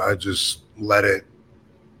 I just let it,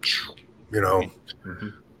 Mm-hmm.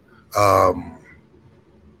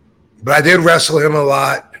 But I did wrestle him a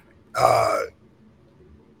lot,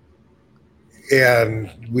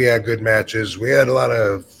 and we had good matches. We had a lot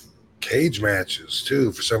of cage matches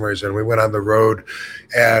too. For some reason, we went on the road,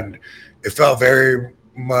 and it felt very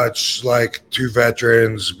much like two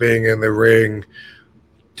veterans being in the ring.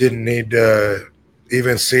 Didn't need to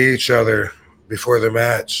even see each other before the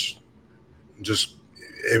match. Just,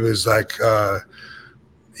 it was like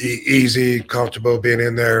easy, comfortable being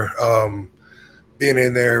in there,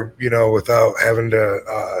 without having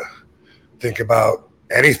to think about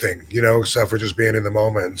anything, except for just being in the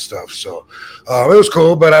moment and stuff. So it was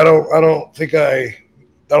cool, but I don't think I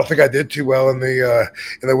did too well in the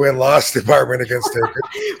win-loss department against Taker.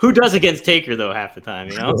 Who does against Taker though half the time,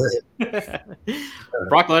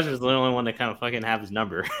 Brock Lesnar's the only one that kind of fucking have his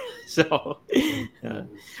number. So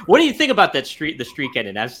what do you think about that streak, the streak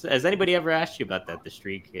ending? Has anybody ever asked you about that, the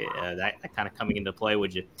streak, that kind of coming into play?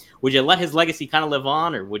 Would you let his legacy kind of live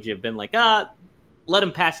on, or would you have been like, let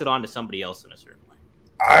him pass it on to somebody else in a certain way?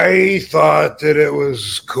 I thought that it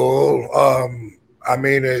was cool. I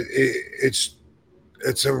mean, it's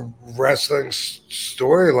a wrestling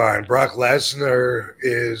storyline. Brock Lesnar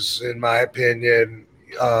is, in my opinion,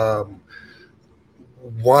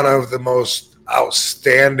 one of the most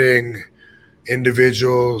outstanding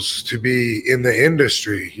individuals to be in the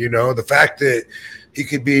industry. The fact that he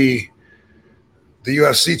could be the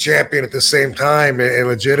UFC champion at the same time and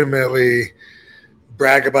legitimately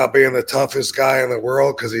brag about being the toughest guy in the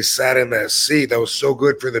world because he sat in that seat. That was so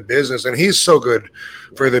good for the business, and he's so good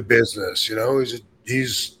for the business.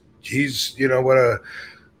 He's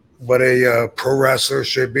what a pro wrestler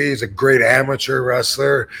should be. He's a great amateur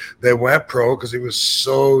wrestler that went pro because he was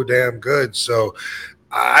so damn good. So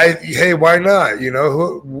hey, why not?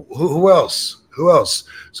 Who else? Who else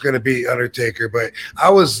is going to beat Undertaker? But I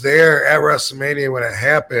was there at WrestleMania when it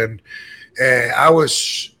happened, and I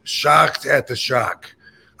was shocked at the shock.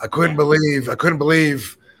 I couldn't believe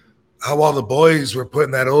how all the boys were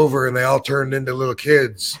putting that over, and they all turned into little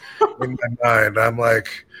kids in my mind. I'm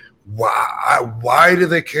like, why do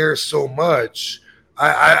they care so much?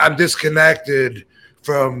 I'm disconnected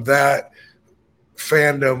from that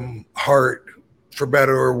fandom heart for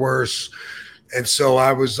better or worse. And so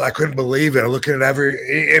I couldn't believe it. I'm looking at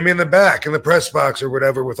I'm in the back in the press box or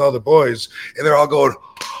whatever with all the boys, and they're all going,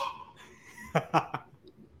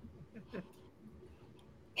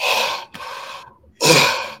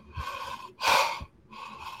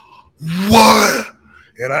 what?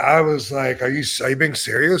 And I was like, are you being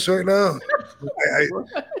serious right now?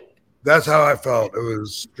 That's how I felt. It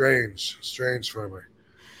was strange for me.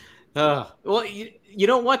 Well, you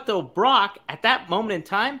know what though, Brock, at that moment in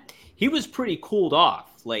time, he was pretty cooled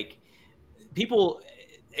off. Like people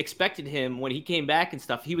expected him when he came back and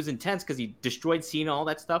stuff. He was intense because he destroyed Cena, all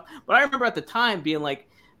that stuff. But I remember at the time being like,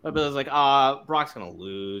 I was like, Brock's gonna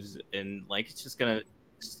lose, and like it's just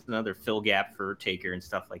another fill gap for Taker and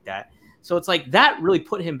stuff like that. So it's like that really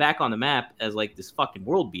put him back on the map as like this fucking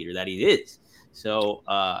world beater that he is. So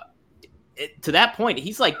to that point,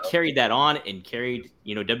 he's like carried that on and carried,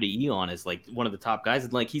 WWE on as like one of the top guys.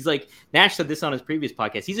 And like he's like Nash said this on his previous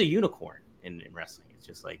podcast. He's a unicorn in wrestling. It's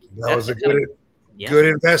just like that was a good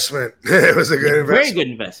investment. It was a good investment. Very good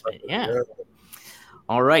investment. Yeah.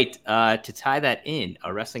 All right. To tie that in,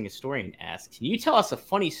 a wrestling historian asks, "Can you tell us a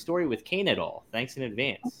funny story with Kane at all? Thanks in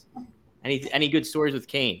advance. Any good stories with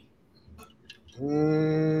Kane?"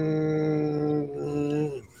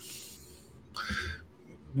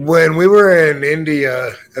 When we were in India,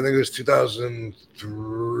 I think it was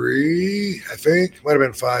 2003, I think, might have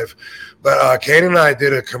been 5. But Kane and I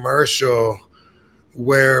did a commercial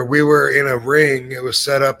where we were in a ring. It was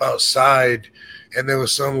set up outside, and there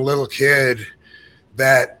was some little kid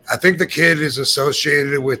that I think the kid is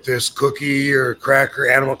associated with this cookie or cracker,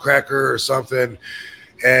 animal cracker or something.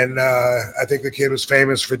 And I think the kid was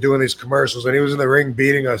famous for doing these commercials, and he was in the ring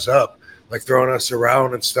beating us up, like throwing us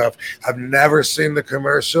around and stuff. I've never seen the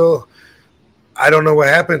commercial. I don't know what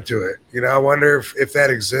happened to it. I wonder if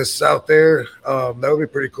that exists out there. That would be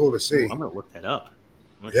pretty cool to see. I'm going to look that up.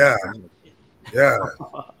 Yeah.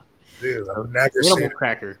 Dude, I've never seen it.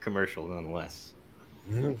 Cracker commercial, nonetheless.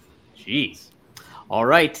 Mm-hmm. Jeez. All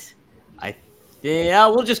right.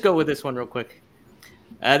 We'll just go with this one real quick.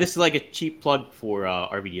 This is like a cheap plug for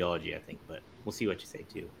RVDology, I think, but we'll see what you say,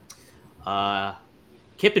 too.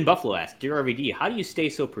 Kip in Buffalo asks, "Dear RVD, how do you stay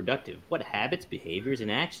so productive? What habits, behaviors,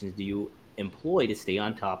 and actions do you employ to stay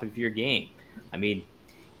on top of your game?" I mean,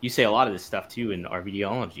 you say a lot of this stuff, too, in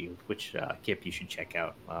RVDology, which, Kip, you should check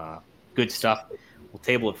out. Good stuff. We'll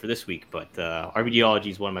table it for this week, but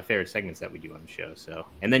RVDology is one of my favorite segments that we do on the show. So,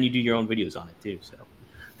 and then you do your own videos on it, too. So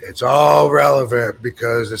it's all relevant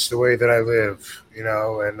because it's the way that I live,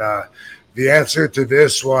 and the answer to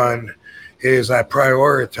this one is I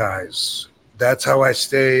prioritize. That's how I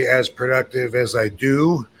stay as productive as I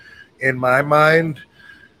do. In my mind,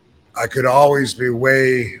 I could always be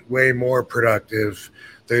way, way more productive.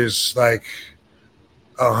 There's like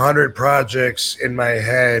 100 projects in my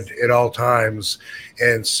head at all times.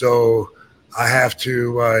 And so I have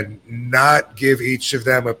to not give each of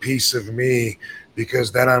them a piece of me,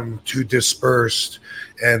 because then I'm too dispersed,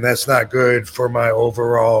 and that's not good for my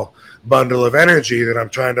overall bundle of energy that I'm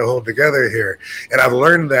trying to hold together here. And I've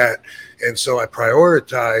learned that. And so I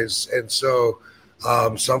prioritize. And so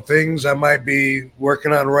some things I might be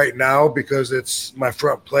working on right now because it's my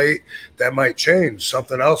front plate, that might change.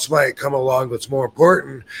 Something else might come along that's more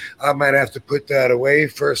important. I might have to put that away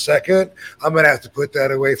for a second. I might have to put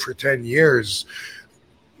that away for 10 years.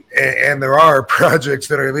 And there are projects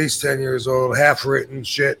that are at least 10 years old, half written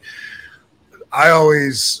shit. I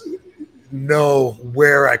always know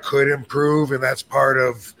where I could improve, and that's part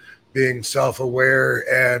of being self-aware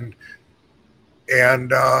and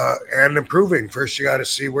improving. First, you got to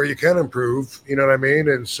see where you can improve. You know what I mean?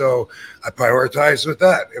 And so I prioritize with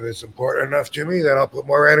that. If it's important enough to me, then I'll put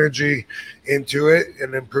more energy into it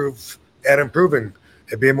and improving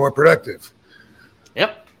and being more productive.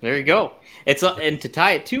 Yep, there you go. And to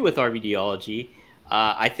tie it too with RVDology,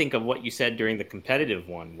 I think of what you said during the competitive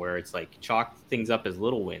one, where it's like chalk things up as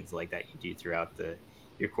little wins, like that you do throughout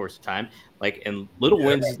your course of time. Like, and little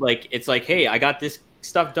wins, like it's like, hey, I got this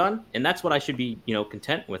stuff done, and that's what I should be,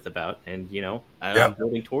 content with about. And I'm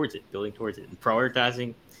building towards it, and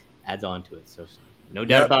prioritizing adds on to it. So no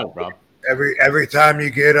doubt about it, Rob. Every time you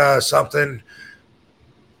get something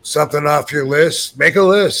off your list, make a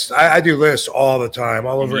list. I do lists all the time,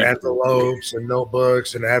 all over envelopes and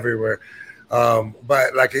notebooks and everywhere.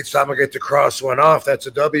 But like each time I get to cross one off, that's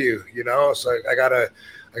a W. It's like I gotta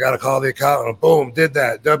call the accountant. Boom, did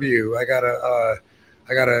that. W. I gotta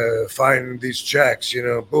find these checks.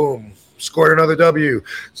 Boom, scored another W.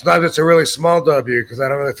 Sometimes it's a really small W because I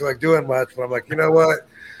don't really feel like doing much. But I'm like, you know what?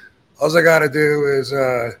 All I gotta do is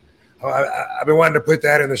I've been wanting to put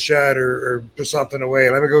that in the shed or put something away.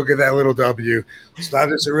 Let me go get that little W. It's not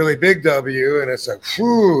just a really big W, and it's like,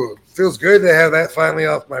 whew, feels good to have that finally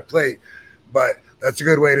off my plate. But that's a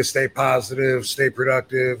good way to stay positive, stay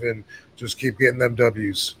productive, and just keep getting them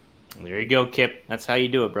W's. There you go, Kip. That's how you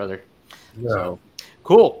do it, brother. Yeah. So,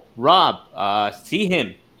 cool. Rob, see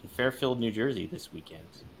him in Fairfield, New Jersey this weekend.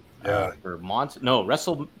 Yeah. For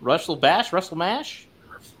Wrestle Mash?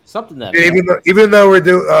 Something that. Even though we're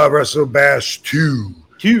doing Wrestle Bash 2.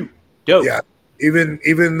 Dope. Yeah.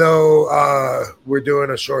 Even though we're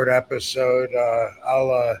doing a short episode,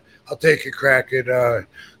 I'll take a crack at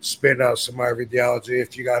spitting out some ideology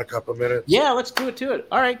if you got a couple minutes. Yeah, let's do it.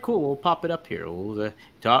 All right, cool. We'll pop it up here.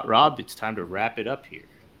 Rob, it's time to wrap it up here.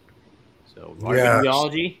 So,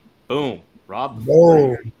 ideology, boom. Rob,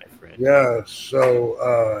 boom. My friend. Yeah.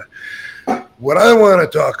 So, what I want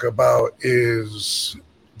to talk about is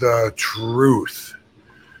the truth,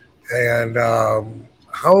 and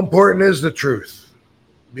how important is the truth?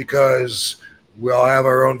 Because we all have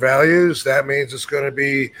our own values. That means it's going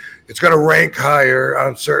to rank higher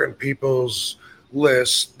on certain people's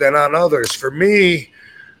lists than on others. For me,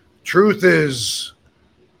 truth is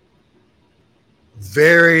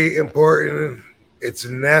very important. It's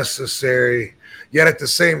necessary. Yet at the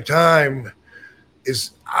same time,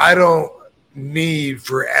 I don't need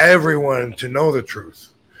for everyone to know the truth.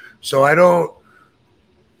 So I don't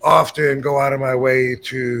often go out of my way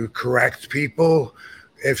to correct people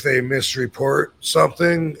if they misreport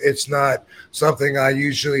something. It's not something I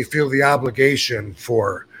usually feel the obligation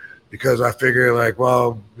for, because I figure like,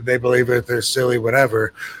 well, they believe it, they're silly,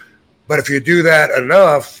 whatever. But if you do that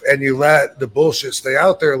enough and you let the bullshit stay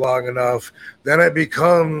out there long enough, then it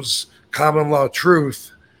becomes common law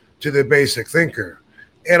truth to the basic thinker.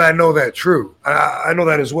 And I know that true. I know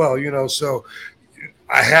that as well, so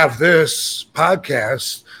I have this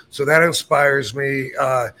podcast, so that inspires me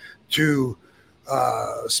to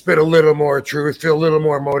spit a little more truth, feel a little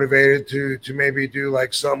more motivated to maybe do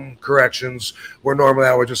like some corrections where normally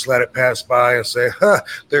I would just let it pass by and say,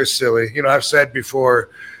 they're silly. I've said before,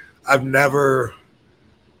 I've never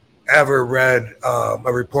ever read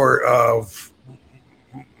a report of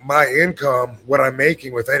my income, what I'm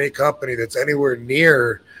making with any company that's anywhere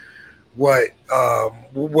near what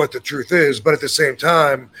the truth is. But at the same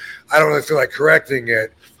time, I don't really feel like correcting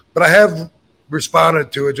it. But I have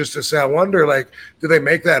responded to it just to say, I wonder, like, do they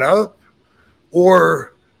make that up?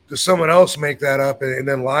 Or does someone else make that up and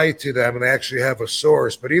then lie to them and they actually have a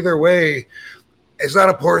source? But either way, it's not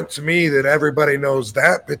important to me that everybody knows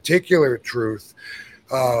that particular truth.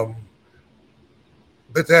 But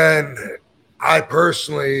then I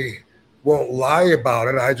personally won't lie about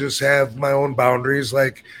it. I just have my own boundaries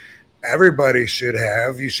like everybody should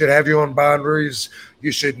have. You should have your own boundaries.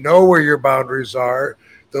 You should know where your boundaries are.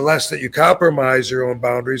 The less that you compromise your own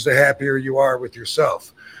boundaries, the happier you are with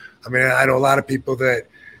yourself. I mean, I know a lot of people that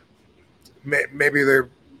maybe they're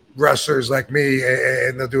wrestlers like me,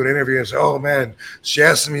 and they'll do an interview and say, oh man, she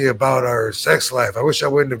asked me about our sex life. I wish I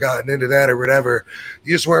wouldn't have gotten into that or whatever.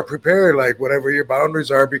 You just weren't prepared. Like, whatever your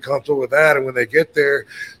boundaries are, be comfortable with that. And when they get there,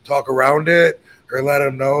 talk around it or let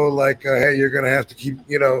them know, like, hey, you're going to have to keep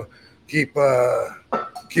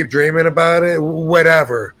dreaming about it,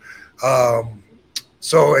 whatever.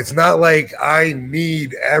 So it's not like I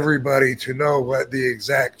need everybody to know what the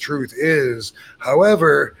exact truth is.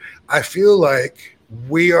 However, I feel like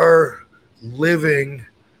we are living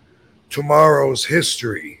tomorrow's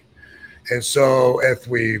history. And so if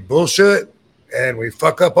we bullshit and we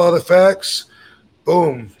fuck up all the facts,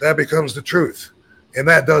 boom, that becomes the truth. And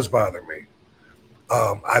that does bother me.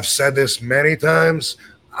 I've said this many times.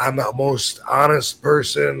 I'm the most honest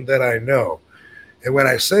person that I know. And when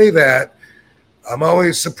I say that, I'm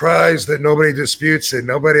always surprised that nobody disputes it.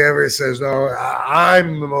 Nobody ever says, no,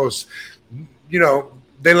 I'm the most,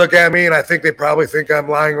 they look at me and I think they probably think I'm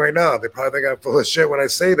lying right now. They probably think I'm full of shit when I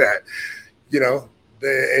say that.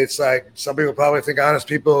 It's like some people probably think honest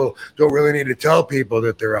people don't really need to tell people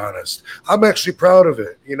that they're honest. I'm actually proud of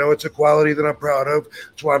it. It's a quality that I'm proud of.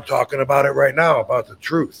 That's why I'm talking about it right now, about the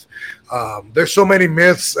truth. There's so many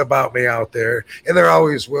myths about me out there, and there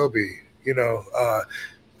always will be.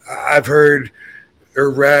 I've heard or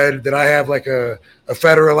read that I have like a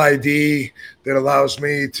federal ID that allows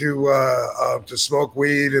me to smoke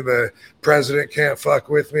weed and the president can't fuck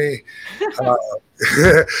with me.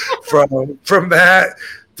 From that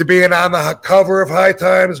to being on the cover of High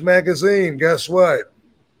Times magazine, guess what?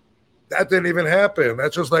 That didn't even happen.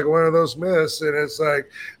 That's just like one of those myths. And it's like,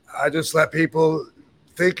 I just let people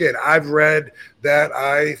think it. I've read that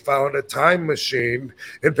I found a time machine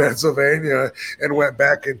in Pennsylvania and went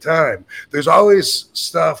back in time. There's always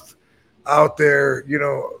stuff out there,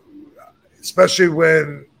 especially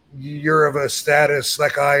when you're of a status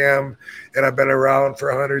like I am, and I've been around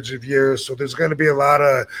for hundreds of years. So there's going to be a lot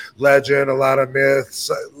of legend, a lot of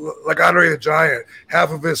myths. Like Andre the Giant,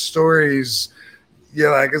 half of his stories,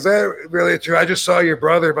 you're like, is that really true? I just saw your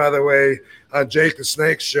brother, by the way, on Jake the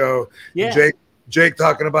Snake's show. Yeah. Jake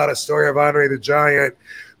talking about a story of Andre the Giant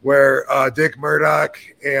where Dick Murdoch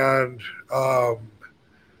and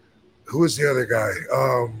who was the other guy?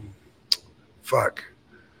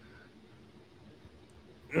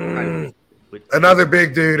 Another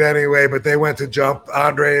big dude anyway, but they went to jump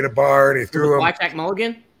Andre at a bar and he threw him. Blackjack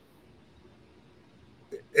Mulligan?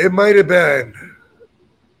 It might have been.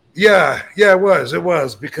 Yeah, it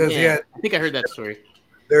was because I think I heard that story.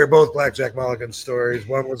 They were both Blackjack Mulligan stories.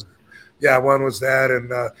 One was that,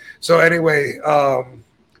 and so anyway,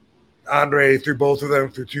 Andre threw both of them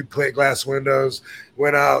through two plate glass windows,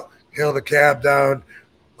 went out, held the cab down,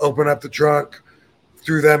 opened up the trunk,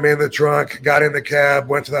 threw them in the trunk, got in the cab,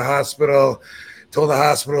 went to the hospital, told the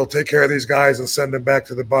hospital take care of these guys and send them back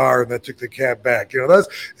to the bar, and then took the cab back. Did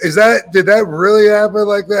that really happen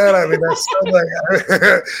like that? I mean,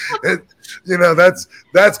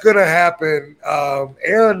 that's going to happen.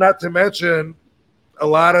 And not to mention, a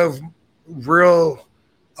lot of real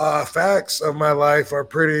facts of my life are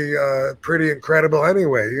pretty incredible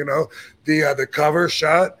anyway. The cover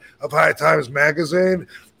shot of High Times magazine,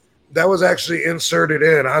 that was actually inserted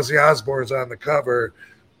in. Ozzy Osbourne's on the cover.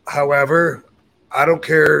 However, I don't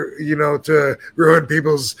care, to ruin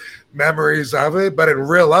people's memories of it. But in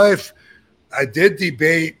real life, I did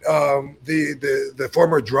debate the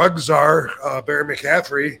former drug czar, Barry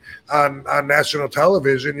McCaffrey, on national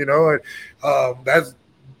television.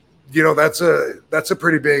 That's a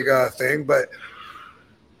pretty big thing. But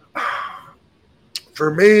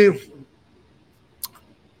for me,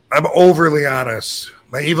 I'm overly honest.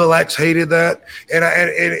 My evil ex hated that, and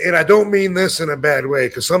I don't mean this in a bad way,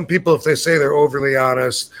 because some people, if they say they're overly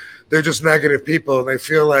honest, they're just negative people, and they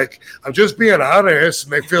feel like I'm just being honest,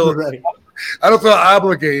 and they feel right. I don't feel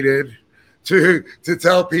obligated to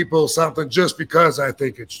tell people something just because I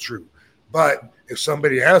think it's true. But if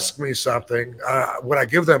somebody asks me something, what I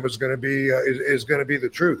give them is going to be the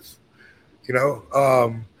truth.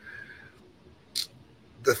 The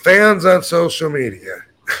fans on social media.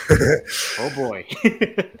 Oh boy.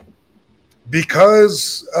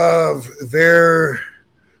 Because of their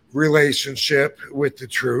relationship with the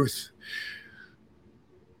truth,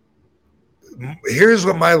 here's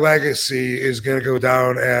what my legacy is going to go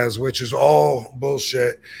down as, which is all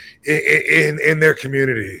bullshit in their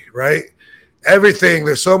community, right? Everything,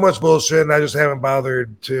 there's so much bullshit, and I just haven't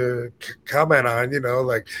bothered to comment on,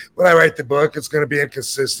 like when I write the book, it's going to be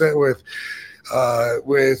inconsistent with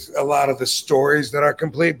a lot of the stories that are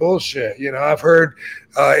complete bullshit. I've heard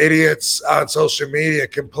idiots on social media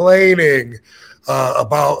complaining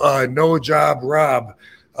about No Job Rob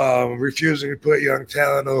refusing to put young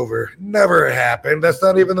talent over. Never happened. That's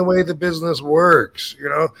not even the way the business works.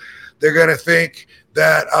 They're going to think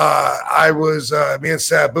that me and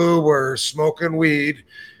Sabu were smoking weed,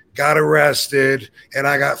 got arrested, and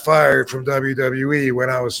I got fired from WWE when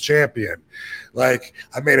I was champion. Like,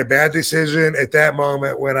 I made a bad decision at that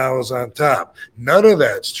moment when I was on top. None of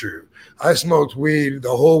that's true. I smoked weed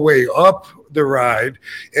the whole way up the ride.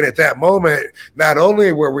 And at that moment, not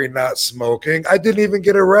only were we not smoking, I didn't even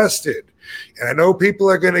get arrested. And I know people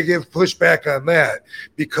are going to give pushback on that,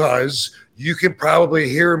 because you can probably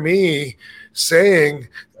hear me saying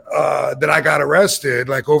that I got arrested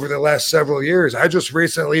like over the last several years. I just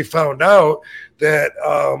recently found out that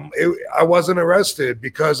I wasn't arrested,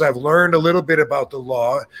 because I've learned a little bit about the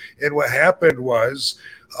law. And what happened was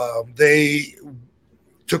they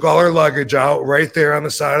took all our luggage out right there on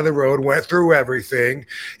the side of the road, went through everything,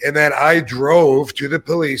 and then I drove to the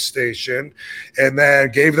police station and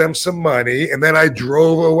then gave them some money, and then I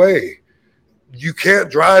drove away. You can't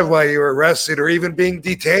drive while you're arrested or even being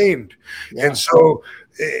detained. Yeah. And so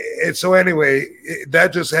anyway,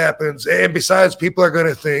 that just happens. And besides, people are going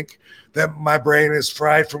to think that my brain is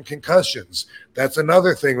fried from concussions. That's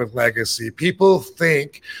another thing with legacy. People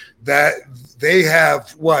think that they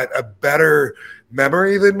have a better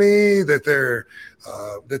memory than me, that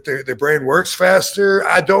their brain works faster.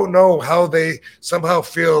 I don't know how they somehow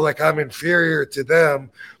feel like I'm inferior to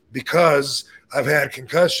them because I've had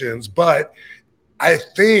concussions. But I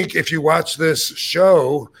think if you watch this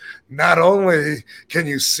show, not only can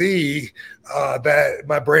you see that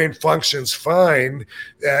my brain functions fine,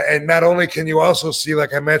 and not only can you also see,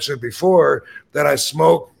 like I mentioned before, that I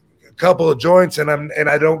smoke a couple of joints and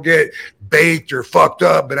I don't get baked or fucked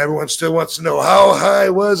up, but everyone still wants to know how high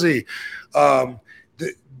was he.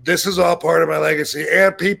 this is all part of my legacy,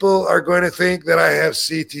 and people are going to think that I have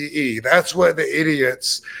CTE. That's what the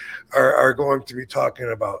idiots are going to be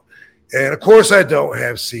talking about. And of course, I don't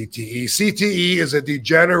have CTE. CTE is a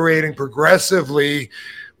degenerating, progressively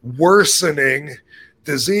worsening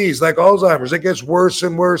disease like Alzheimer's. It gets worse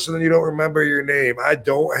and worse, and then you don't remember your name. I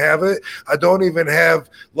don't have it. I don't even have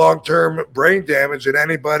long-term brain damage that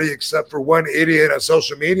anybody except for one idiot on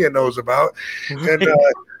social media knows about. And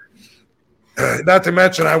not to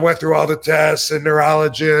mention, I went through all the tests and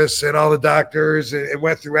neurologists and all the doctors and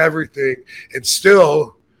went through everything. And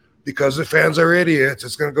still, because the fans are idiots,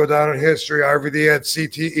 it's going to go down in history. RVD had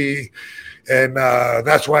CTE, and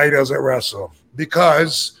that's why he doesn't wrestle.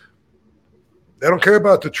 Because they don't care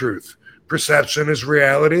about the truth. Perception is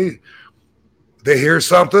reality. They hear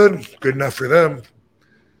something, good enough for them.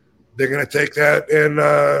 They're going to take that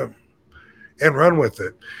and run with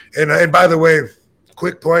it. And by the way,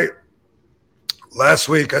 quick point. Last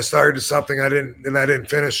week I started something I didn't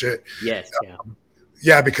finish it. Yes. Yeah.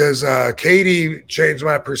 Yeah, because Katie changed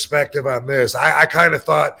my perspective on this. I kind of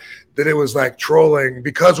thought that it was like trolling,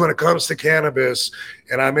 because when it comes to cannabis,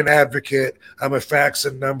 and I'm an advocate, I'm a facts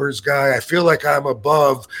and numbers guy, I feel like I'm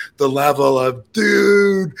above the level of,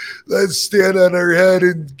 dude, let's stand on our head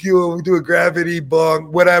and do a gravity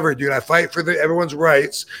bong, whatever, dude. I fight for everyone's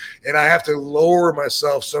rights, and I have to lower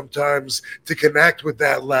myself sometimes to connect with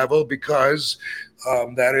that level, because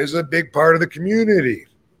that is a big part of the community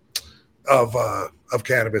of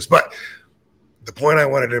cannabis. But the point I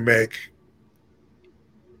wanted to make,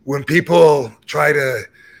 when people try to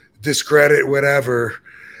discredit whatever,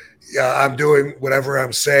 I'm doing whatever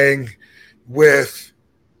I'm saying with,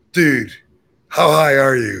 dude, how high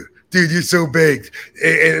are you? Dude, you're so big.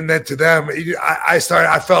 And then to them, I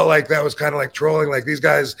felt like that was kind of like trolling, like these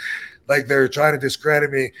guys, like they're trying to discredit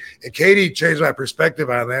me. And Katie changed my perspective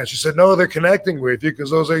on that. She said, no, they're connecting with you because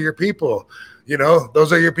those are your people. You know,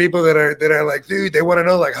 those are your people that are like, dude, they want to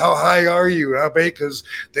know, like, how high are you? How big? Because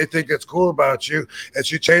they think it's cool about you. And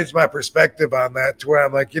she changed my perspective on that to where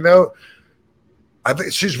I'm like, you know, I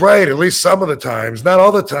think she's right, at least some of the times, not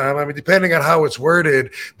all the time. I mean, depending on how it's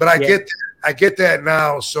worded, but I get that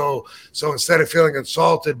now. So instead of feeling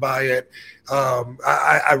insulted by it,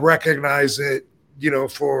 I recognize it, you know,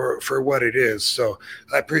 for what it is. So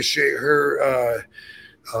I appreciate her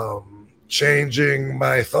changing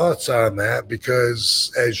my thoughts on that,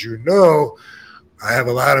 because as you know, I have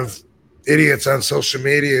a lot of idiots on social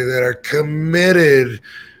media that are committed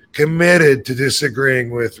to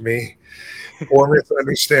disagreeing with me or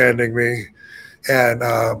misunderstanding me, and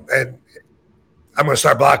I'm going to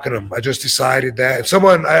start blocking them. I just decided that.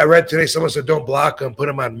 And I read today, someone said, don't block them, put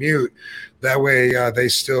them on mute. That way they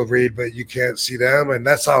still read, but you can't see them. And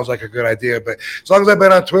that sounds like a good idea. But as long as I've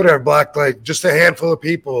been on Twitter, I've blocked like just a handful of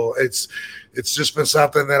people. It's just been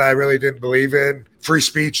something that I really didn't believe in, free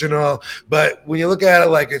speech and all. But when you look at it,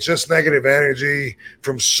 like, it's just negative energy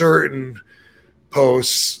from certain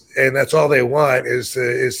posts, and that's all they want is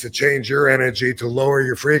to change your energy, to lower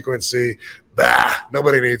your frequency. Bah,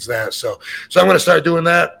 nobody needs that. So I'm going to start doing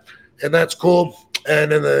that, and that's cool.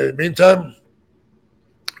 And in the meantime,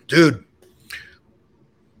 dude,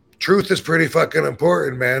 truth is pretty fucking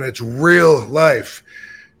important, man. It's real life.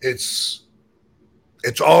 It's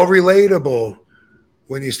all relatable.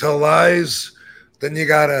 When you tell lies, then you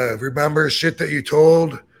got to remember shit that you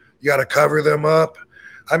told. You got to cover them up.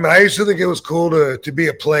 I mean, I used to think it was cool to be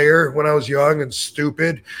a player when I was young and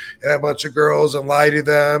stupid and have a bunch of girls and lie to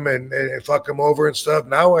them and fuck them over and stuff.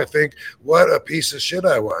 Now I think, what a piece of shit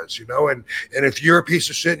I was, you know? And if you're a piece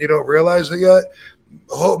of shit and you don't realize it yet,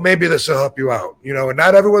 maybe this will help you out, you know? And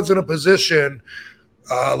not everyone's in a position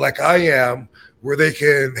like I am where they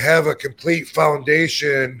can have a complete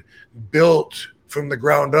foundation built from the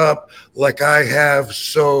ground up like I have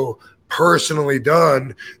so personally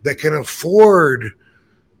done that can afford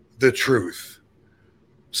the truth.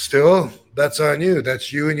 Still, that's on you.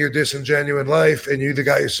 That's you and your disingenuous life, and you that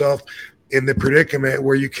got yourself in the predicament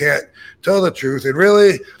where you can't tell the truth. And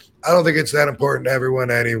really, I don't think it's that important to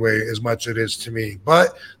everyone anyway, as much as it is to me.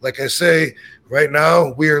 But like I say, right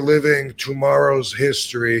now, we are living tomorrow's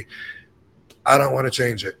history. I don't want to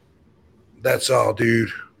change it. That's all,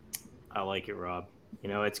 dude. I like it, Rob. You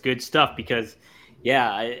know, it's good stuff because,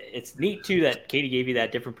 yeah, it's neat, too, that Katie gave you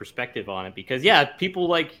that different perspective on it because, yeah, people,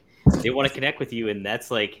 like, they want to connect with you, and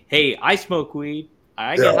that's like, hey, I smoke weed,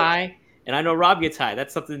 I get high, and I know Rob gets high.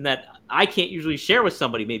 That's something that I can't usually share with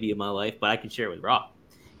somebody maybe in my life, but I can share with Rob,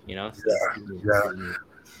 you know? So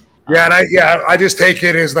I just take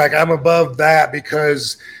it as like I'm above that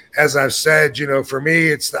because, as I've said, you know, for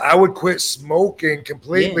me, I would quit smoking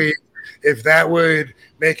completely if that would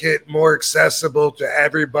make it more accessible to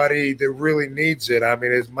everybody that really needs it. I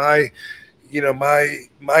mean, it's my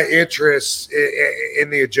interest in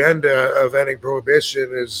the agenda of ending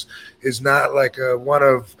prohibition is not like one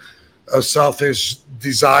of a selfish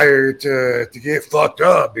desire to get fucked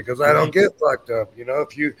up, because I don't get fucked up.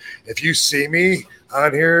 If you see me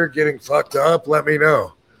on here getting fucked up, let me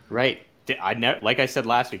know. Right. Like I said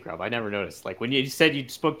last week, Rob, I never noticed. Like when you said you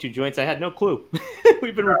smoked 2 joints, I had no clue.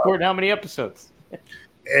 We've been recording how many episodes?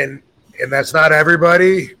 And that's not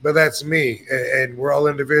everybody, but that's me. And we're all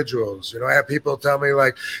individuals. I have people tell me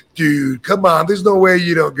like, dude, come on, there's no way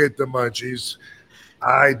you don't get the munchies.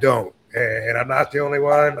 I don't. And I'm not the only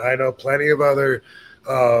one. I know plenty of other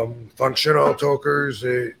functional tokers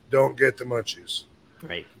that don't get the munchies.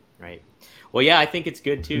 Right. Well, yeah, I think it's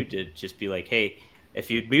good, too, to just be like, hey,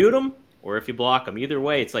 if you mute them or if you block them, either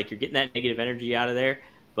way, it's like you're getting that negative energy out of there.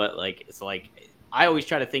 But, like, it's like I always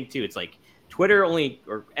try to think, too, it's like Twitter only,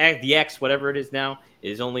 or the X, whatever it is now,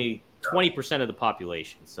 is only 20% of the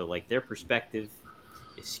population. So, like, their perspective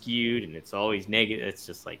is skewed and it's always negative. It's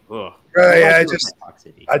just like, oh. Right,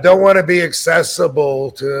 I don't want to be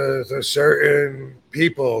accessible to certain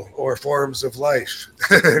people or forms of life.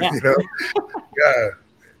 Yeah. Yeah.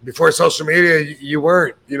 Before social media, you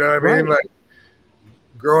weren't. You know what I mean? Like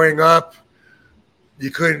growing up, you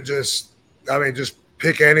couldn't just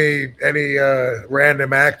pick any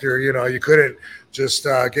random actor. You couldn't just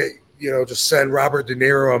just send Robert De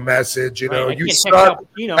Niro a message. You suck.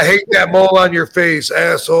 I hate that mole on your face,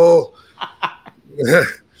 asshole.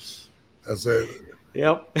 That's it.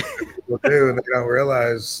 Yep. People do, and they don't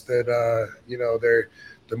realize that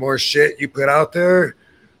the more shit you put out there,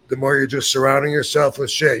 the more you're just surrounding yourself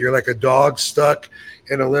with shit. You're like a dog stuck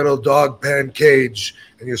in a little dog pen cage,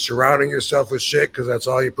 and you're surrounding yourself with shit because that's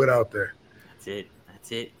all you put out there.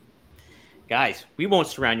 That's it. Guys, we won't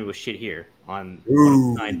surround you with shit here on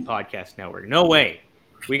the Podcast Network. No way.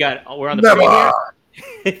 We're on the premiere.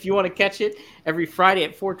 If you want to catch it every Friday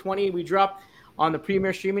at 4:20, we drop on the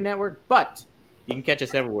Premier Streaming Network, but you can catch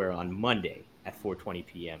us everywhere on Monday at 4:20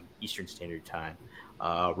 p.m. Eastern Standard Time.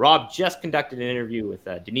 Rob just conducted an interview with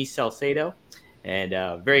Denise Salcedo,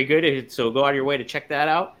 and very good. So go out of your way to check that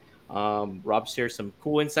out. Rob shares some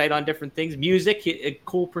cool insight on different things. Music, a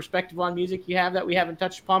cool perspective on music you have that we haven't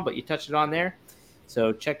touched upon, but you touched it on there.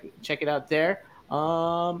 So check it out there.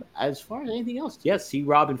 As far as anything else, yes, see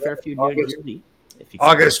Rob in Fairfield, New Jersey.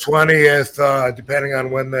 August 20th, depending on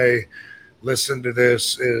when they listen to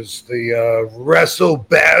this, is the Wrestle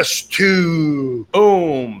Bash 2.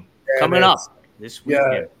 Boom! Coming up this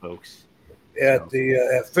weekend, folks. At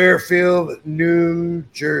Fairfield, New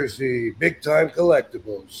Jersey. Big Time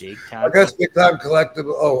Collectibles. I guess Big Time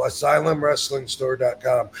Collectible. Oh,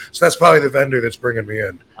 AsylumWrestlingStore.com. So that's probably the vendor that's bringing me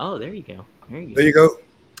in. Oh, there you go. There you go.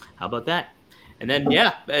 How about that? And then,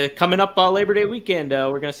 coming up Labor Day weekend,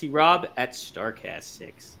 we're going to see Rob at StarCast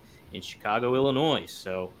 6 in Chicago, Illinois.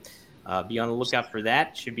 So be on the lookout for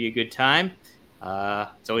that. Should be a good time.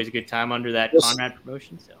 It's always a good time under that Conrad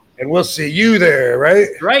promotion. So. And we'll see you there, right?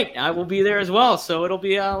 Right. I will be there as well. So it'll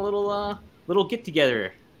be a little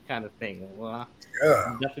get-together kind of thing. We'll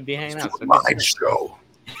definitely be hanging out. So mind show.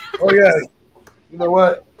 Oh, yeah. You know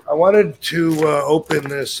what? I wanted to open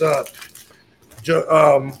this up.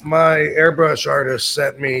 My airbrush artist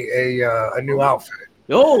sent me a new outfit.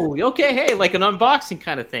 Oh, okay. Hey, like an unboxing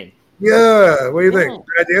kind of thing. Yeah. What do you think?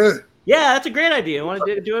 Good idea? Yeah, that's a great idea. Want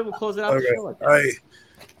to do it? We'll close it out. Okay. The show like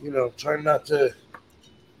that.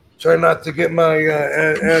 Try not to get my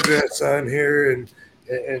address on here and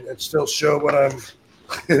still show what I'm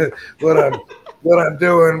what I'm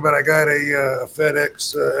doing. But I got a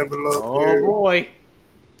FedEx envelope here. Oh boy.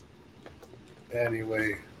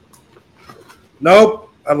 Anyway. Nope,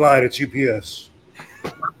 I lied. It's UPS.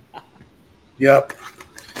 Yep.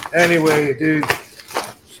 Anyway, dude,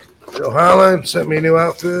 Joe Holland sent me a new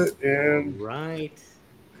outfit, and right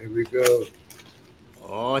here we go.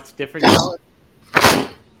 Oh, it's different color.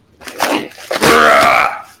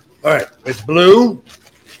 All right, it's blue.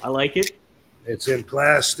 I like it. It's in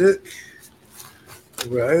plastic,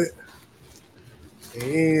 right?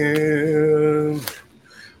 And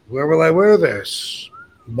where will I wear this?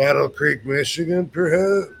 Battle Creek, Michigan,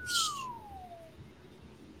 perhaps.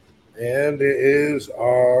 And it is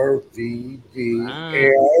RVD. Wow.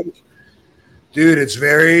 And, dude, it's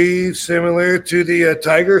very similar to the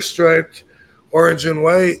tiger striped orange and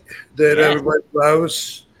white that everybody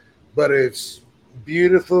loves, but it's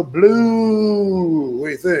beautiful blue. What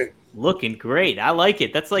do you think? Looking great. I like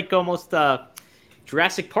it. That's like almost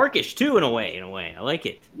Jurassic Parkish too, in a way. I like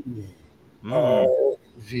it.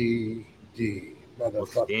 RVD.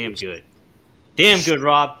 Damn good,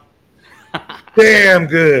 Rob. damn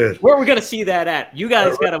good. Where are we gonna see that at? You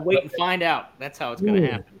guys gotta wait and find out. That's how it's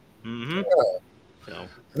gonna happen. Yeah. So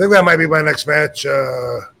I think that might be my next match.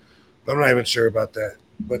 I'm not even sure about that,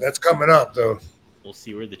 but that's coming up though. We'll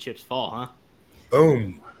see where the chips fall, huh?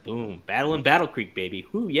 Boom. Boom. Battle in Battle Creek, baby.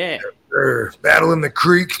 Whoo, yeah. Battle in the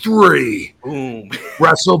Creek 3. Boom.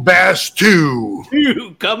 Wrestle Bash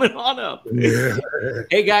 2. Coming on up. Yeah.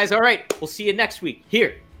 Hey, guys. All right. We'll see you next week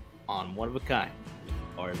here on One of a Kind,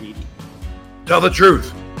 RVD. Tell the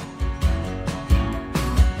truth.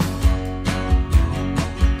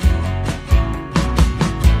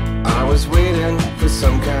 I was waiting for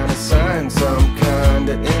some kind of sign, some kind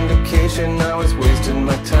of indication I was wasting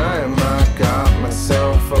my time. I got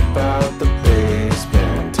myself up out the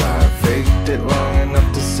basement. I faked it long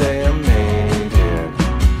enough to say I made it.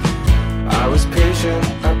 I was patient,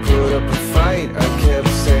 I put up a fight. I kept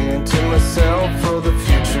saying to myself, oh, the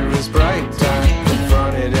future is bright. I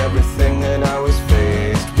confronted everything that I was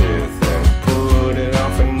faced with and put it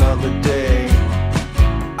off another day.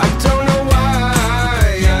 I don't know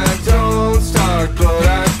why I don't start, but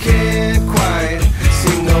I can't quite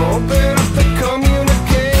seem to open up the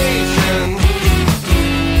communication.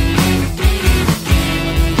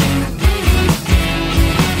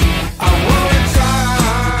 I wanna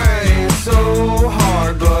try so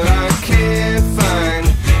hard, but I can't find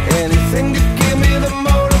anything to give me the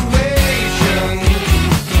motivation.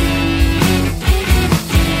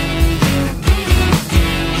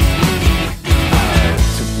 I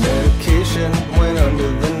took medication, went under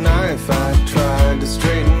the knife. I tried to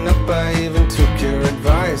straighten up, I even took your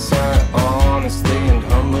advice. I honestly and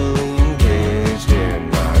humbly engaged in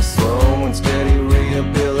my slow and steady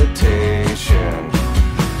rehabilitation.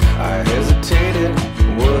 I hesitated,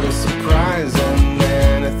 what a surprise, and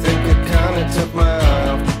then I think I kinda took my eye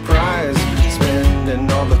off the prize, spending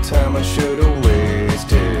all the time I should've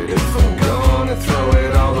wasted. If I'm